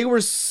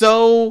were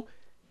so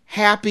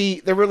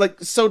happy, they were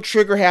like so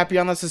trigger happy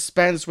on the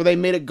suspense where they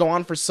made it go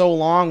on for so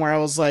long where I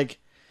was like,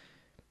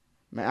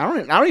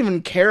 man, I don't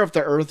even care if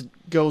the Earth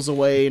goes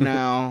away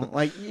now.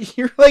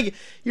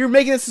 you're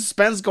making the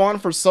suspense go on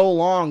for so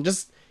long.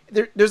 Just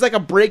there's like a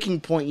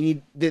breaking point you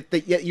need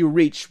that yet you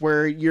reach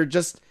where you're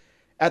just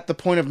at the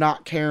point of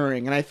not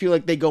caring, and I feel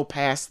like they go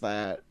past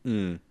that.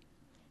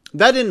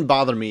 That didn't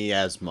bother me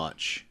as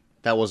much.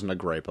 That wasn't a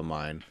gripe of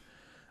mine.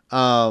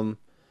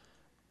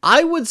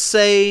 I would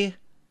say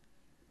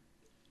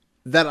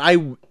that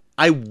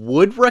I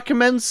would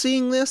recommend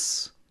seeing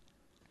this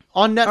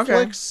on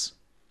Netflix.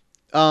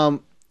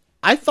 Okay.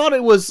 I thought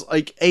it was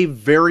like a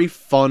very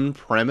fun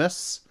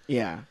premise.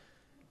 Yeah.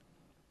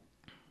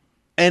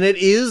 And it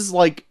is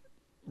like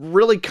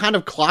really kind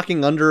of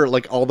clocking under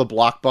like all the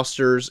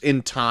blockbusters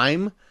in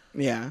time.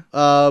 Yeah.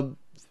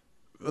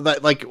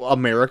 That like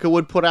America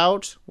would put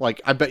out.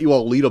 Like I bet you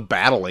Alita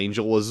Battle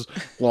Angel was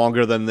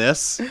longer than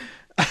this.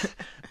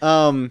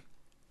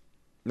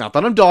 Not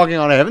that I'm dogging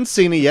on it. I haven't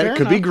seen it yet. Fair it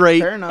could enough. Be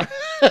great. Fair enough.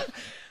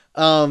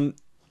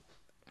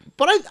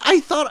 But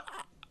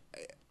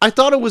I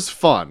thought it was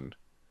fun.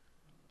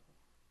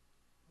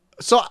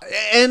 So,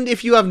 and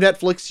if you have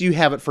Netflix, you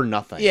have it for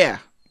nothing. Yeah.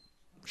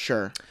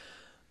 Sure.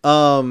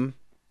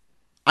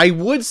 I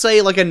would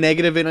say like a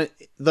negative in it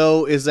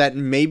though is that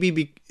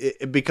maybe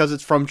because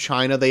it's from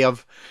China, they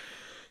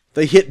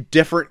hit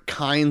different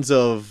kinds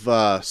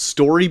of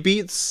story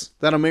beats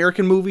that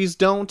American movies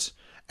don't.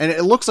 And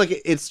it looks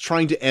like it's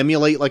trying to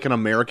emulate like an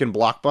American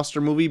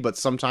blockbuster movie, but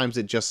sometimes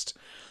it just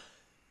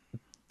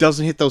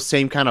doesn't hit those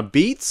same kind of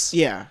beats.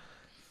 Yeah.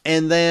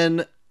 And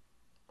then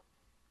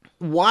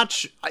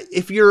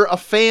if you're a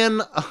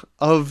fan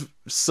of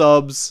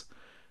subs,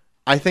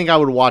 I think I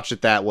would watch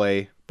it that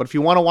way. But if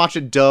you want to watch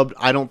it dubbed,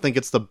 I don't think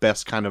it's the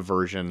best kind of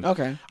version.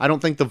 Okay. I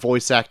don't think the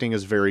voice acting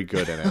is very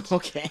good in it.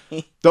 Okay.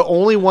 The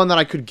only one that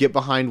I could get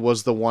behind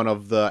was the one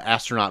of the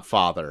astronaut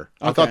father.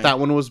 Okay. I thought that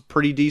one was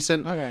pretty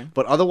decent. Okay.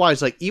 But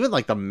otherwise, like even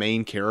like the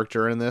main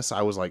character in this,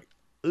 I was like,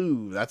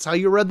 ooh, that's how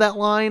you read that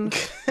line?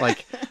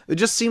 Like, it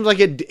just seems like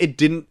it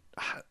didn't...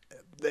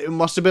 It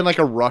must have been like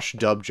a rush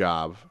dub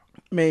job.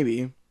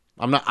 Maybe.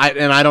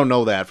 I don't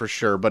know that for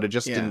sure, but it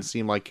just didn't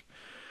seem like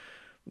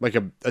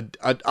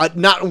a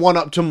not one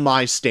up to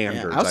my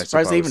standards. I was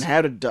surprised they even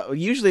had a dub.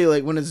 Usually,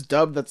 like when it's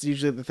dubbed, that's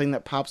usually the thing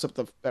that pops up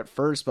at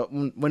first. But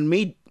when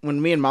me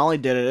and Molly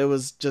did it, it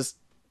was just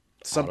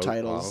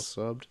subtitles.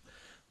 Auto-subbed.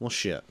 Well,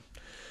 shit.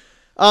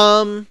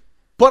 But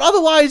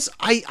otherwise,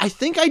 I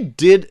think I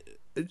did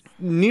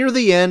near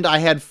the end. I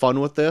had fun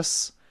with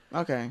this.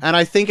 Okay. And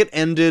I think it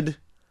ended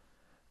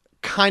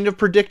kind of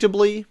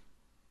predictably.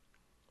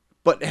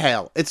 But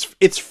hell,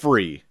 it's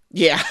free.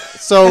 Yeah.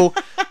 So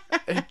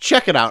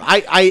check it out.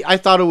 I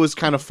thought it was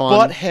kind of fun.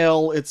 But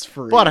hell, it's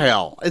free. But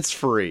hell, it's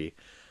free.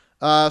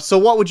 So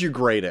what would you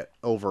grade it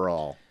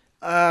overall?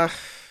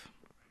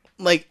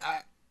 Like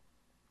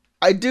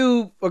I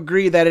do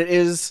agree that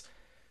it's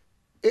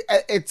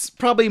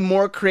probably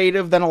more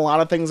creative than a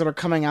lot of things that are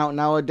coming out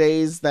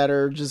nowadays that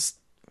are just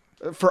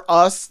for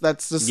us.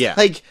 That's just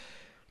like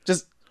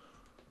just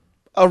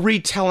a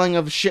retelling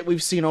of shit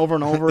we've seen over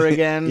and over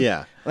again.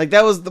 Yeah. Like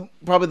that was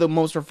probably the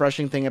most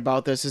refreshing thing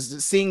about this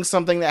is seeing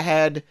something that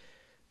had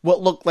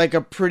what looked like a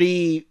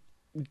pretty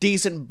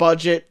decent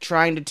budget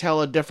trying to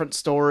tell a different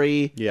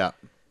story. Yeah.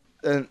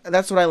 And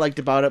that's what I liked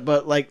about it.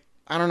 But like,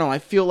 I don't know. I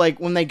feel like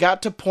when they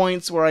got to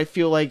points where I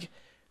feel like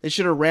they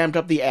should have ramped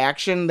up the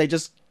action, they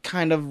just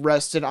kind of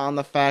rested on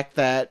the fact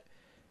that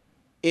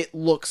it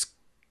looks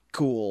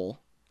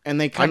cool.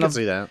 And they kind of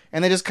see that.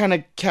 And they just kind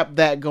of kept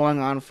that going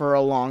on for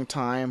a long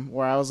time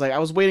where I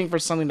was waiting for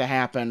something to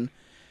happen.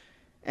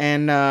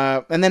 And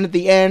then at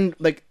the end,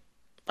 like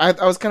I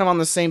was kind of on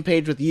the same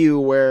page with you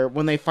where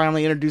when they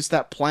finally introduced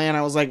that plan,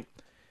 I was like,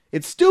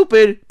 it's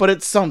stupid, but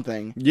it's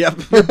something.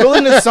 Yep. You're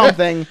building to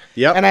something.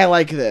 Yep. And I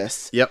like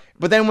this. Yep.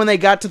 But then when they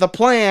got to the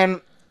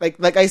plan,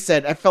 like I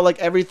said, I felt like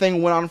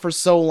everything went on for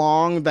so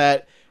long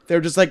that they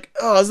were just like,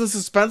 oh, is this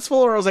suspenseful?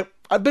 Or I was like,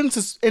 I've been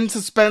in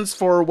suspense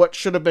for what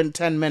should have been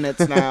 10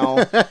 minutes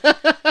now.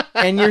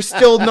 And you're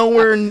still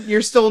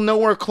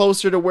nowhere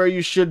closer to where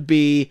you should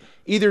be.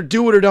 Either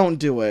do it or don't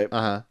do it.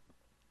 Uh-huh.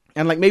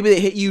 And like maybe it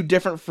hit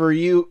different for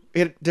you,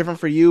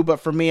 but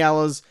for me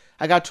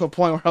I got to a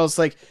point where I was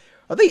like,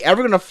 are they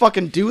ever going to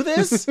fucking do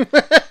this? Are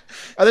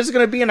they just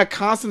going to be in a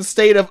constant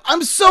state of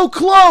I'm so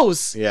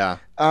close? Yeah.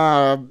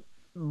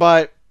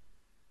 But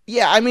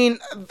yeah, I mean,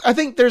 I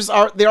think there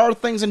are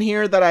things in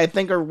here that I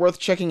think are worth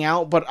checking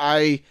out, but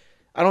I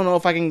don't know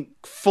if I can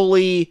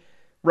fully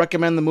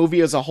recommend the movie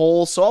as a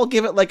whole, so I'll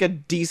give it like a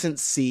decent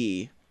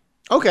C.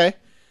 Okay.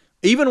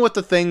 Even with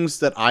the things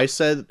that I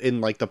said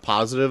in like the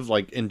positive,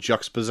 like in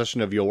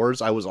juxtaposition of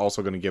yours, I was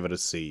also going to give it a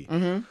C.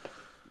 Mm-hmm.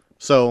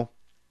 So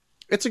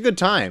it's a good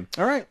time.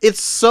 All right.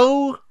 It's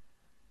so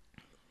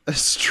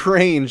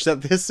strange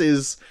that this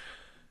is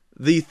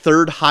the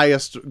third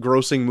highest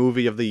grossing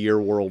movie of the year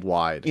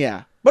worldwide.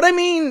 Yeah. But I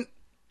mean,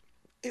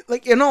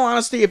 like in all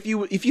honesty, if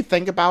you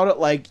think about it,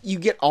 like you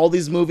get all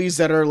these movies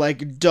that are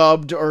like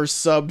dubbed or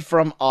subbed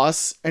from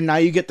us, and now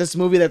you get this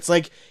movie that's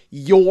like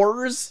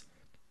yours.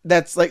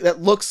 That's like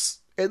that looks.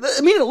 I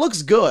mean, it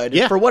looks good.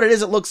 Yeah. For what it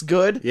is, it looks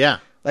good. Yeah.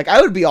 Like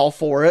I would be all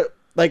for it.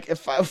 Like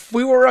if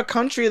we were a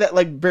country that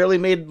like barely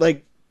made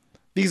like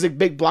these like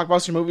big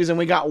blockbuster movies, and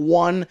we got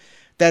one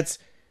that's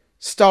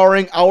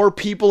starring our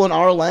people in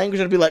our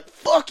language, I'd be like,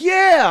 fuck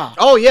yeah.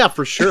 Oh yeah,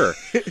 for sure.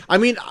 I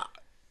mean,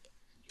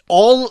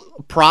 all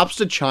props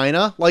to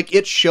China. Like,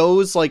 it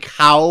shows, like,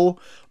 how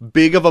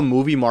big of a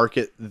movie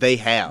market they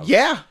have.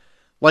 Yeah.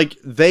 Like,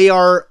 they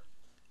are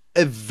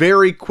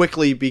very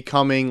quickly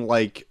becoming,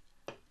 like,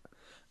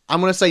 I'm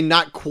going to say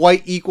not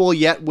quite equal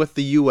yet with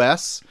the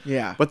U.S.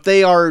 Yeah. But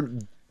they are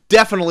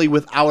definitely,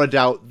 without a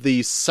doubt,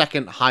 the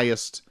second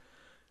highest,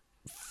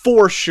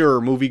 for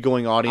sure,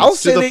 movie-going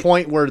audience. To the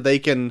point where they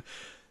can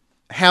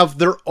have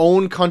their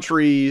own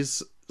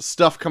country's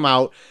stuff come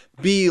out,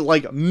 be,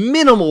 like,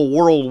 minimal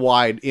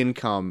worldwide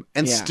income,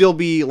 and still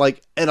be,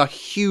 like, at a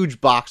huge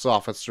box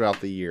office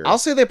throughout the year. I'll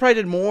say they probably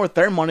did more with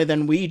their money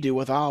than we do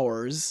with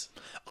ours.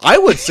 I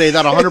would say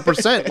that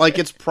 100%. Like,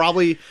 it's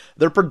probably,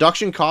 their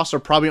production costs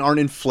aren't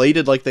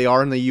inflated like they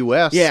are in the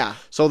U.S. Yeah.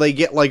 So they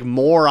get, like,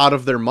 more out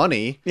of their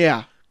money.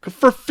 Yeah.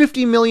 For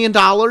 $50 million,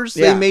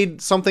 they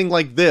made something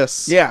like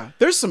this. Yeah.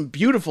 There's some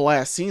beautiful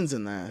ass scenes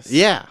in this.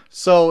 Yeah.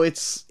 So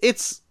it's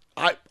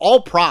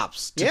all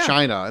props to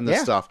China and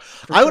this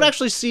stuff. I would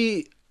actually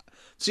see,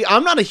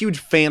 I'm not a huge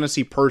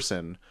fantasy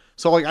person.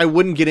 So, like, I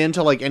wouldn't get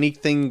into, like,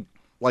 anything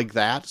like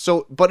that.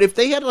 So, but if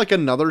they had, like,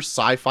 another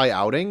sci-fi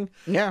outing,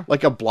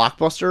 like a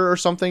blockbuster or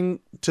something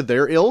to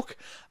their ilk,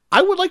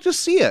 I would like to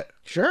see it.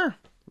 Sure.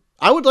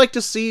 I would like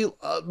to see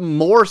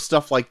more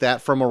stuff like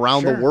that from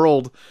around the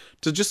world,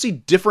 to just see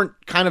different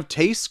kind of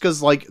tastes,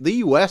 because, like, the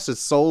U.S. is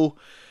so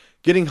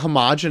getting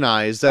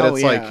homogenized that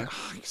it's like,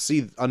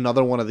 see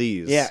another one of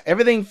these. Yeah,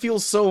 everything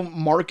feels so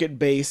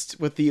market-based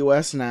with the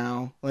U.S.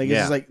 now. Like, it's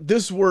just like,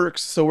 this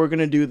works, so we're going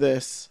to do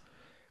this.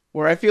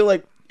 Where I feel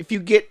like if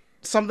you get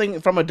something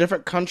from a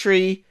different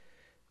country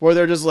where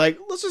they're just like,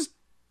 let's just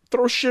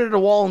throw shit at a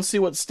wall and see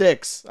what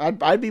sticks,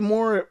 I'd be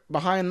more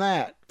behind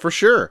that. For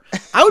sure.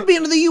 I would be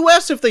into the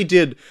U.S. if they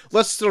did,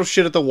 let's throw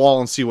shit at the wall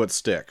and see what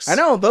sticks. I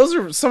know, those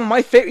are some of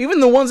my favorite, even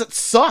the ones that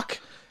suck.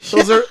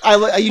 Those are,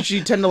 I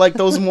usually tend to like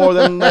those more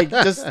than, like,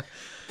 just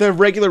the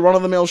regular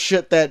run-of-the-mill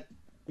shit that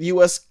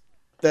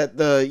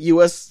the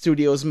U.S.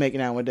 studios make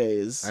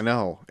nowadays. I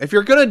know. If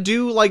you're gonna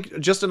do, like,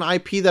 just an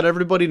IP that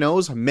everybody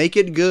knows, make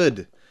it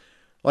good.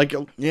 Like,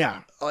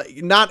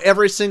 not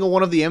every single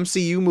one of the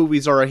MCU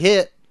movies are a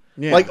hit.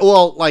 Yeah. Like,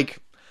 well, like,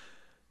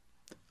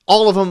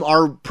 all of them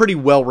are pretty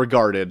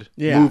well-regarded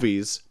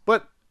movies.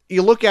 But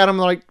you look at them,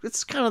 like,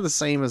 it's kind of the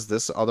same as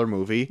this other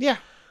movie. Yeah.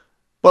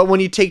 But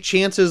when you take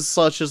chances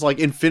such as, like,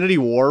 Infinity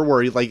War,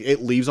 where, like,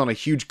 it leaves on a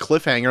huge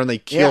cliffhanger and they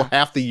kill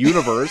half the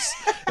universe,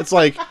 it's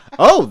like,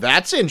 oh,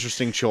 that's an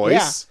interesting choice.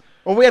 Yeah.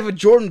 Well, we have a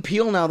Jordan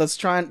Peele now that's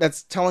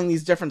telling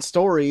these different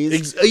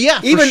stories.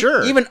 For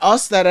sure. Even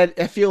Us, that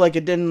I feel like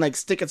it didn't, like,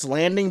 stick its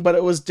landing, but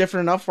it was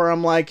different enough where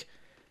I'm like,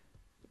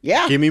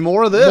 yeah, give me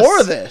more of this. More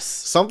of this.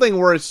 Something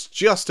where it's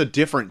just a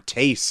different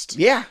taste.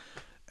 Yeah.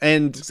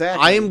 And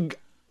exactly.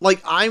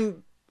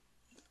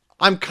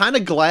 I'm kind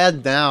of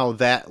glad now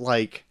that,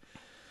 like,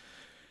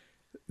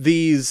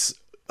 these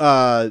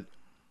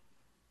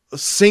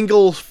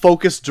single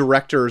focused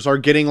directors are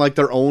getting, like,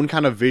 their own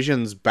kind of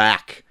visions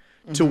back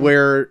to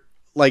where,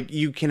 like,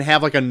 you can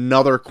have, like,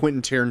 another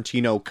Quentin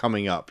Tarantino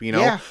coming up, you know?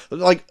 Yeah.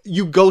 Like,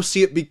 you go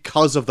see it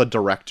because of the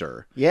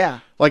director. Yeah.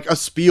 Like a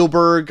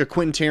Spielberg, a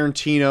Quentin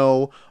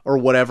Tarantino, or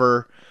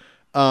whatever.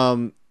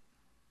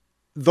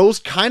 Those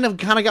kind of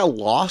got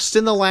lost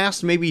in the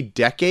last maybe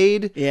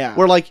decade. Yeah.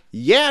 Where, like,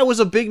 it was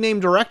a big name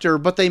director,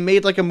 but they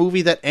made, like, a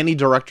movie that any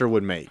director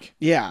would make.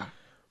 Yeah.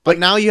 But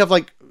now you have,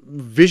 like,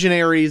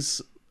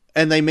 visionaries,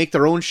 and they make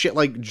their own shit,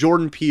 like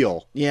Jordan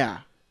Peele. Yeah.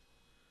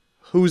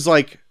 Who's,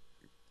 like,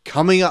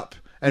 coming up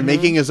and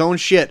making his own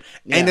shit,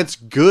 and it's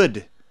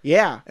good.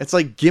 Yeah. It's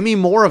like, give me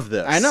more of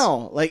this. I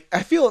know. Like,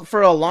 I feel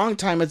for a long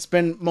time it's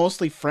been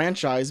mostly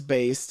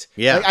franchise-based.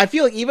 Yeah. Like, I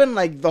feel like even,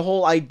 like, the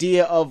whole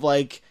idea of,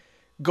 like,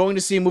 going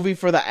to see a movie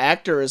for the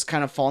actor is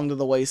kind of falling to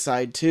the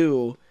wayside,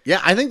 too. Yeah,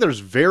 I think there's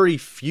very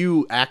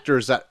few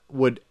actors that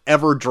would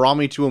ever draw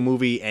me to a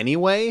movie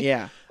anyway.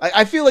 Yeah.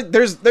 I feel like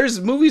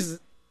there's movies,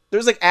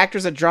 there's, like,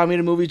 actors that draw me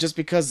to movies just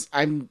because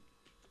I'm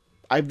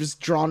just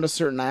drawn to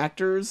certain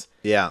actors.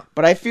 Yeah.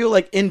 But I feel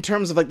like in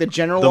terms of, like, the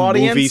general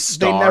audience,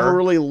 they never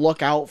really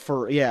look out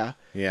for, Yeah.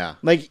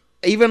 Like,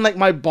 even, like,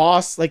 my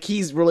boss, like,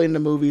 he's really into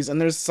movies,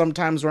 and there's some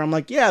times where I'm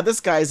like, yeah,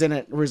 this guy's in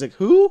it. Where he's like,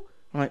 who?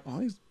 I'm like, well,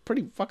 he's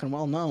pretty fucking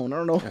well known. I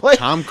don't know. Like,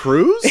 Tom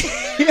Cruise?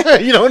 Yeah,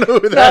 you don't know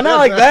who that is. Not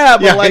like that,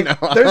 but, like,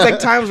 there's, like,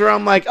 times where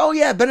I'm like, oh,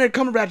 yeah, Benedict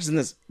Cumberbatch is in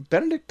this.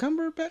 Benedict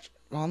Cumberbatch?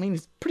 Well, I mean,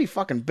 he's pretty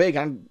fucking big.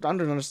 I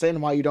don't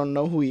understand why you don't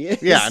know who he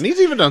is. Yeah, and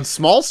he's even done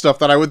small stuff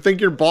that I would think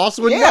your boss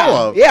would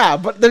know of. Yeah,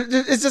 but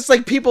it's just,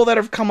 like, people that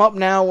have come up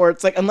now where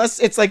it's like,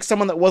 unless it's, like,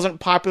 someone that wasn't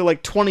popular,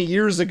 like, 20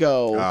 years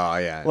ago. Oh,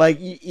 yeah. Like,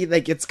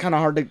 like, it's kind of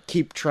hard to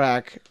keep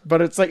track.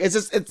 But it's, like, it's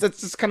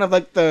just kind of,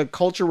 like, the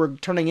culture we're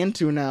turning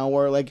into now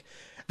where, like,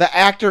 the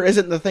actor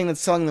isn't the thing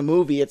that's selling the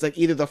movie. It's, like,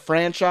 either the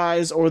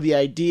franchise or the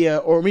idea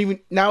or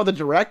maybe now the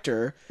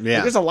director. Yeah.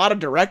 Like, there's a lot of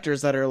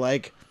directors that are,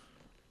 like,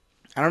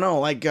 I don't know,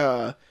 like,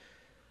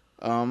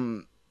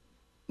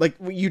 like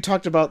you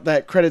talked about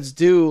that credits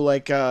due,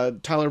 like,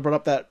 Tyler brought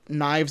up that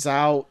Knives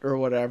Out or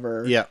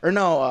whatever. Yeah. Or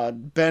no,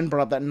 Ben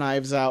brought up that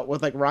Knives Out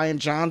with, like, Rian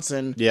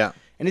Johnson. Yeah.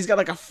 And he's got,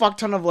 like, a fuck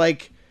ton of,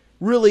 like,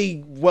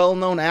 really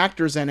well-known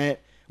actors in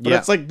it. But Yeah.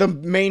 it's like the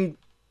main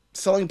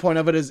selling point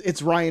of it is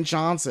it's Ryan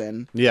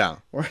Johnson. Yeah.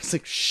 Where it's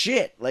like,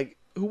 shit, like,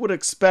 who would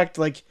expect,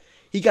 like,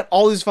 he got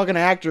all these fucking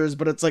actors,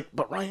 but it's like,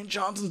 but Ryan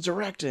Johnson's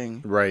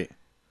directing. Right.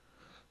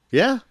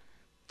 Yeah.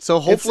 So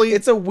hopefully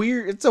It's a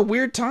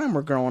weird time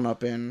we're growing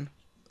up in.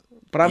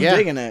 But I'm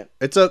digging it.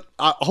 It's a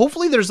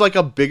hopefully there's like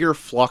a bigger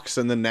flux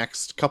in the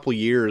next couple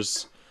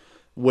years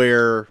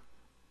where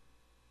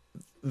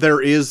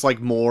there is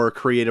like more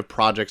creative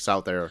projects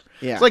out there.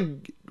 Yeah. It's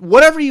like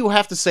whatever you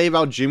have to say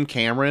about Jim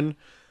Cameron,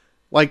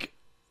 like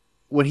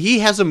when he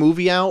has a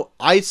movie out,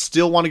 I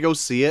still want to go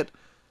see it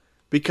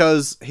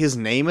because his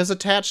name is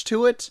attached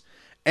to it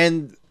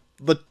and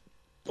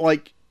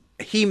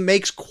he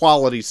makes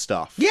quality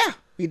stuff. Yeah,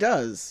 he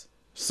does.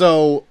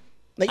 So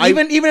Like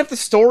even if the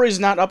story's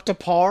not up to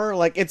par,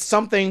 like it's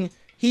something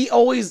he's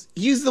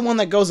the one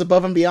that goes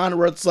above and beyond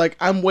where it's like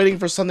I'm waiting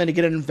for something to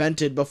get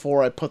invented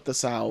before I put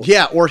this out.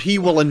 yeah, or he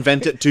will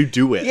invent it to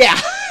do it. Yeah.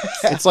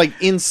 It's like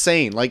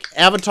insane. Like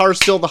Avatar is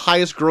still the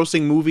highest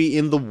grossing movie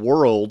in the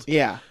world.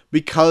 Yeah.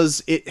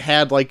 Because it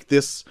had like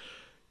this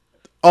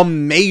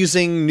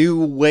amazing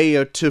new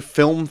way to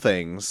film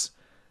things.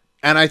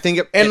 And I think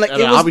it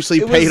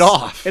obviously paid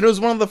off. It was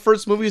one of the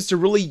first movies to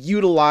really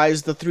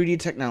utilize the 3D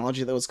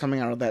technology that was coming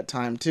out at that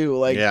time too.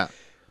 Like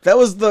that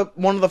was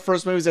one of the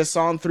first movies I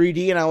saw in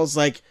 3D and I was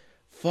like,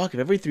 fuck,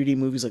 if every 3D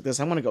movie's like this,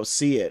 I'm gonna go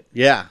see it.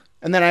 Yeah.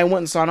 And then I went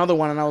and saw another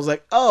one and I was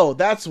like, oh,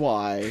 that's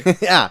why.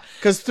 Yeah.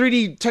 Because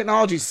 3D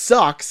technology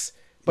sucks,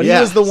 but he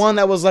was the one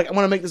that was like, I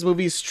want to make this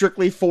movie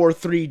strictly for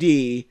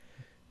 3D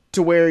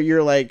to where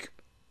you're like,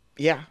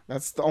 yeah,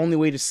 that's the only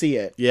way to see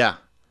it. Yeah.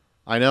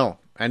 I know.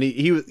 And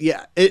he was,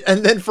 yeah.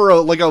 And then for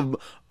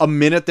a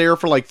minute there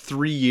for like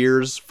 3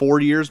 years, 4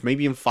 years,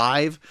 maybe even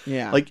 5.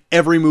 Yeah. Like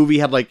every movie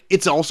had like,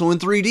 it's also in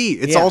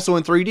 3D. It's also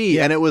in 3D.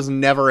 Yeah. And it was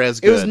never as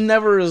good. It was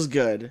never as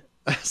good.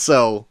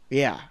 So.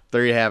 Yeah.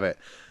 There you have it.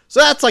 So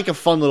that's like a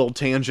fun little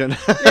tangent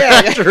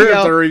Yeah, after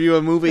to review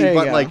a movie.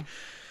 But like,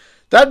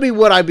 that'd be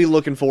what I'd be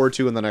looking forward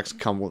to in the next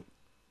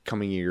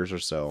coming years or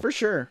so. For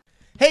sure.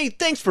 Hey,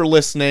 thanks for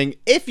listening.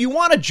 If you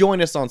want to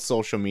join us on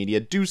social media,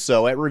 do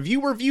so at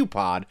Review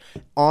Pod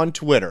on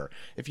Twitter.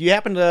 If you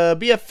happen to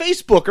be a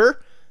Facebooker,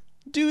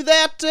 do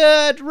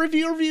that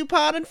Review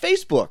Pod on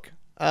Facebook.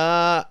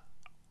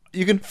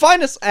 You can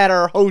find us at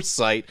our host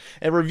site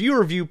at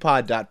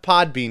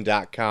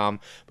reviewreviewpod.podbean.com,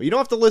 but you don't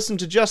have to listen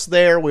to just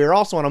there. We are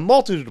also on a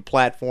multitude of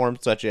platforms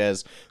such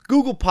as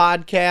Google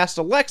Podcasts,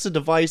 Alexa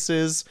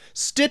devices,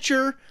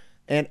 Stitcher,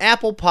 and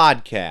Apple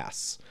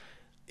Podcasts.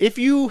 If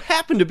you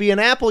happen to be an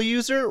Apple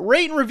user,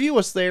 rate and review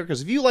us there,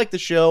 because if you like the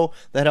show,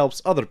 that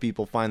helps other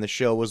people find the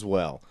show as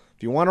well.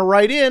 If you want to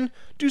write in,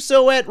 do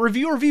so at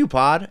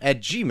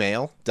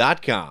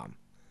reviewreviewpod@gmail.com.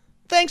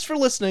 Thanks for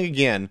listening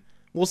again.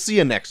 We'll see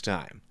you next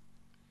time.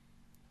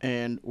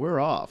 And we're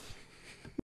off.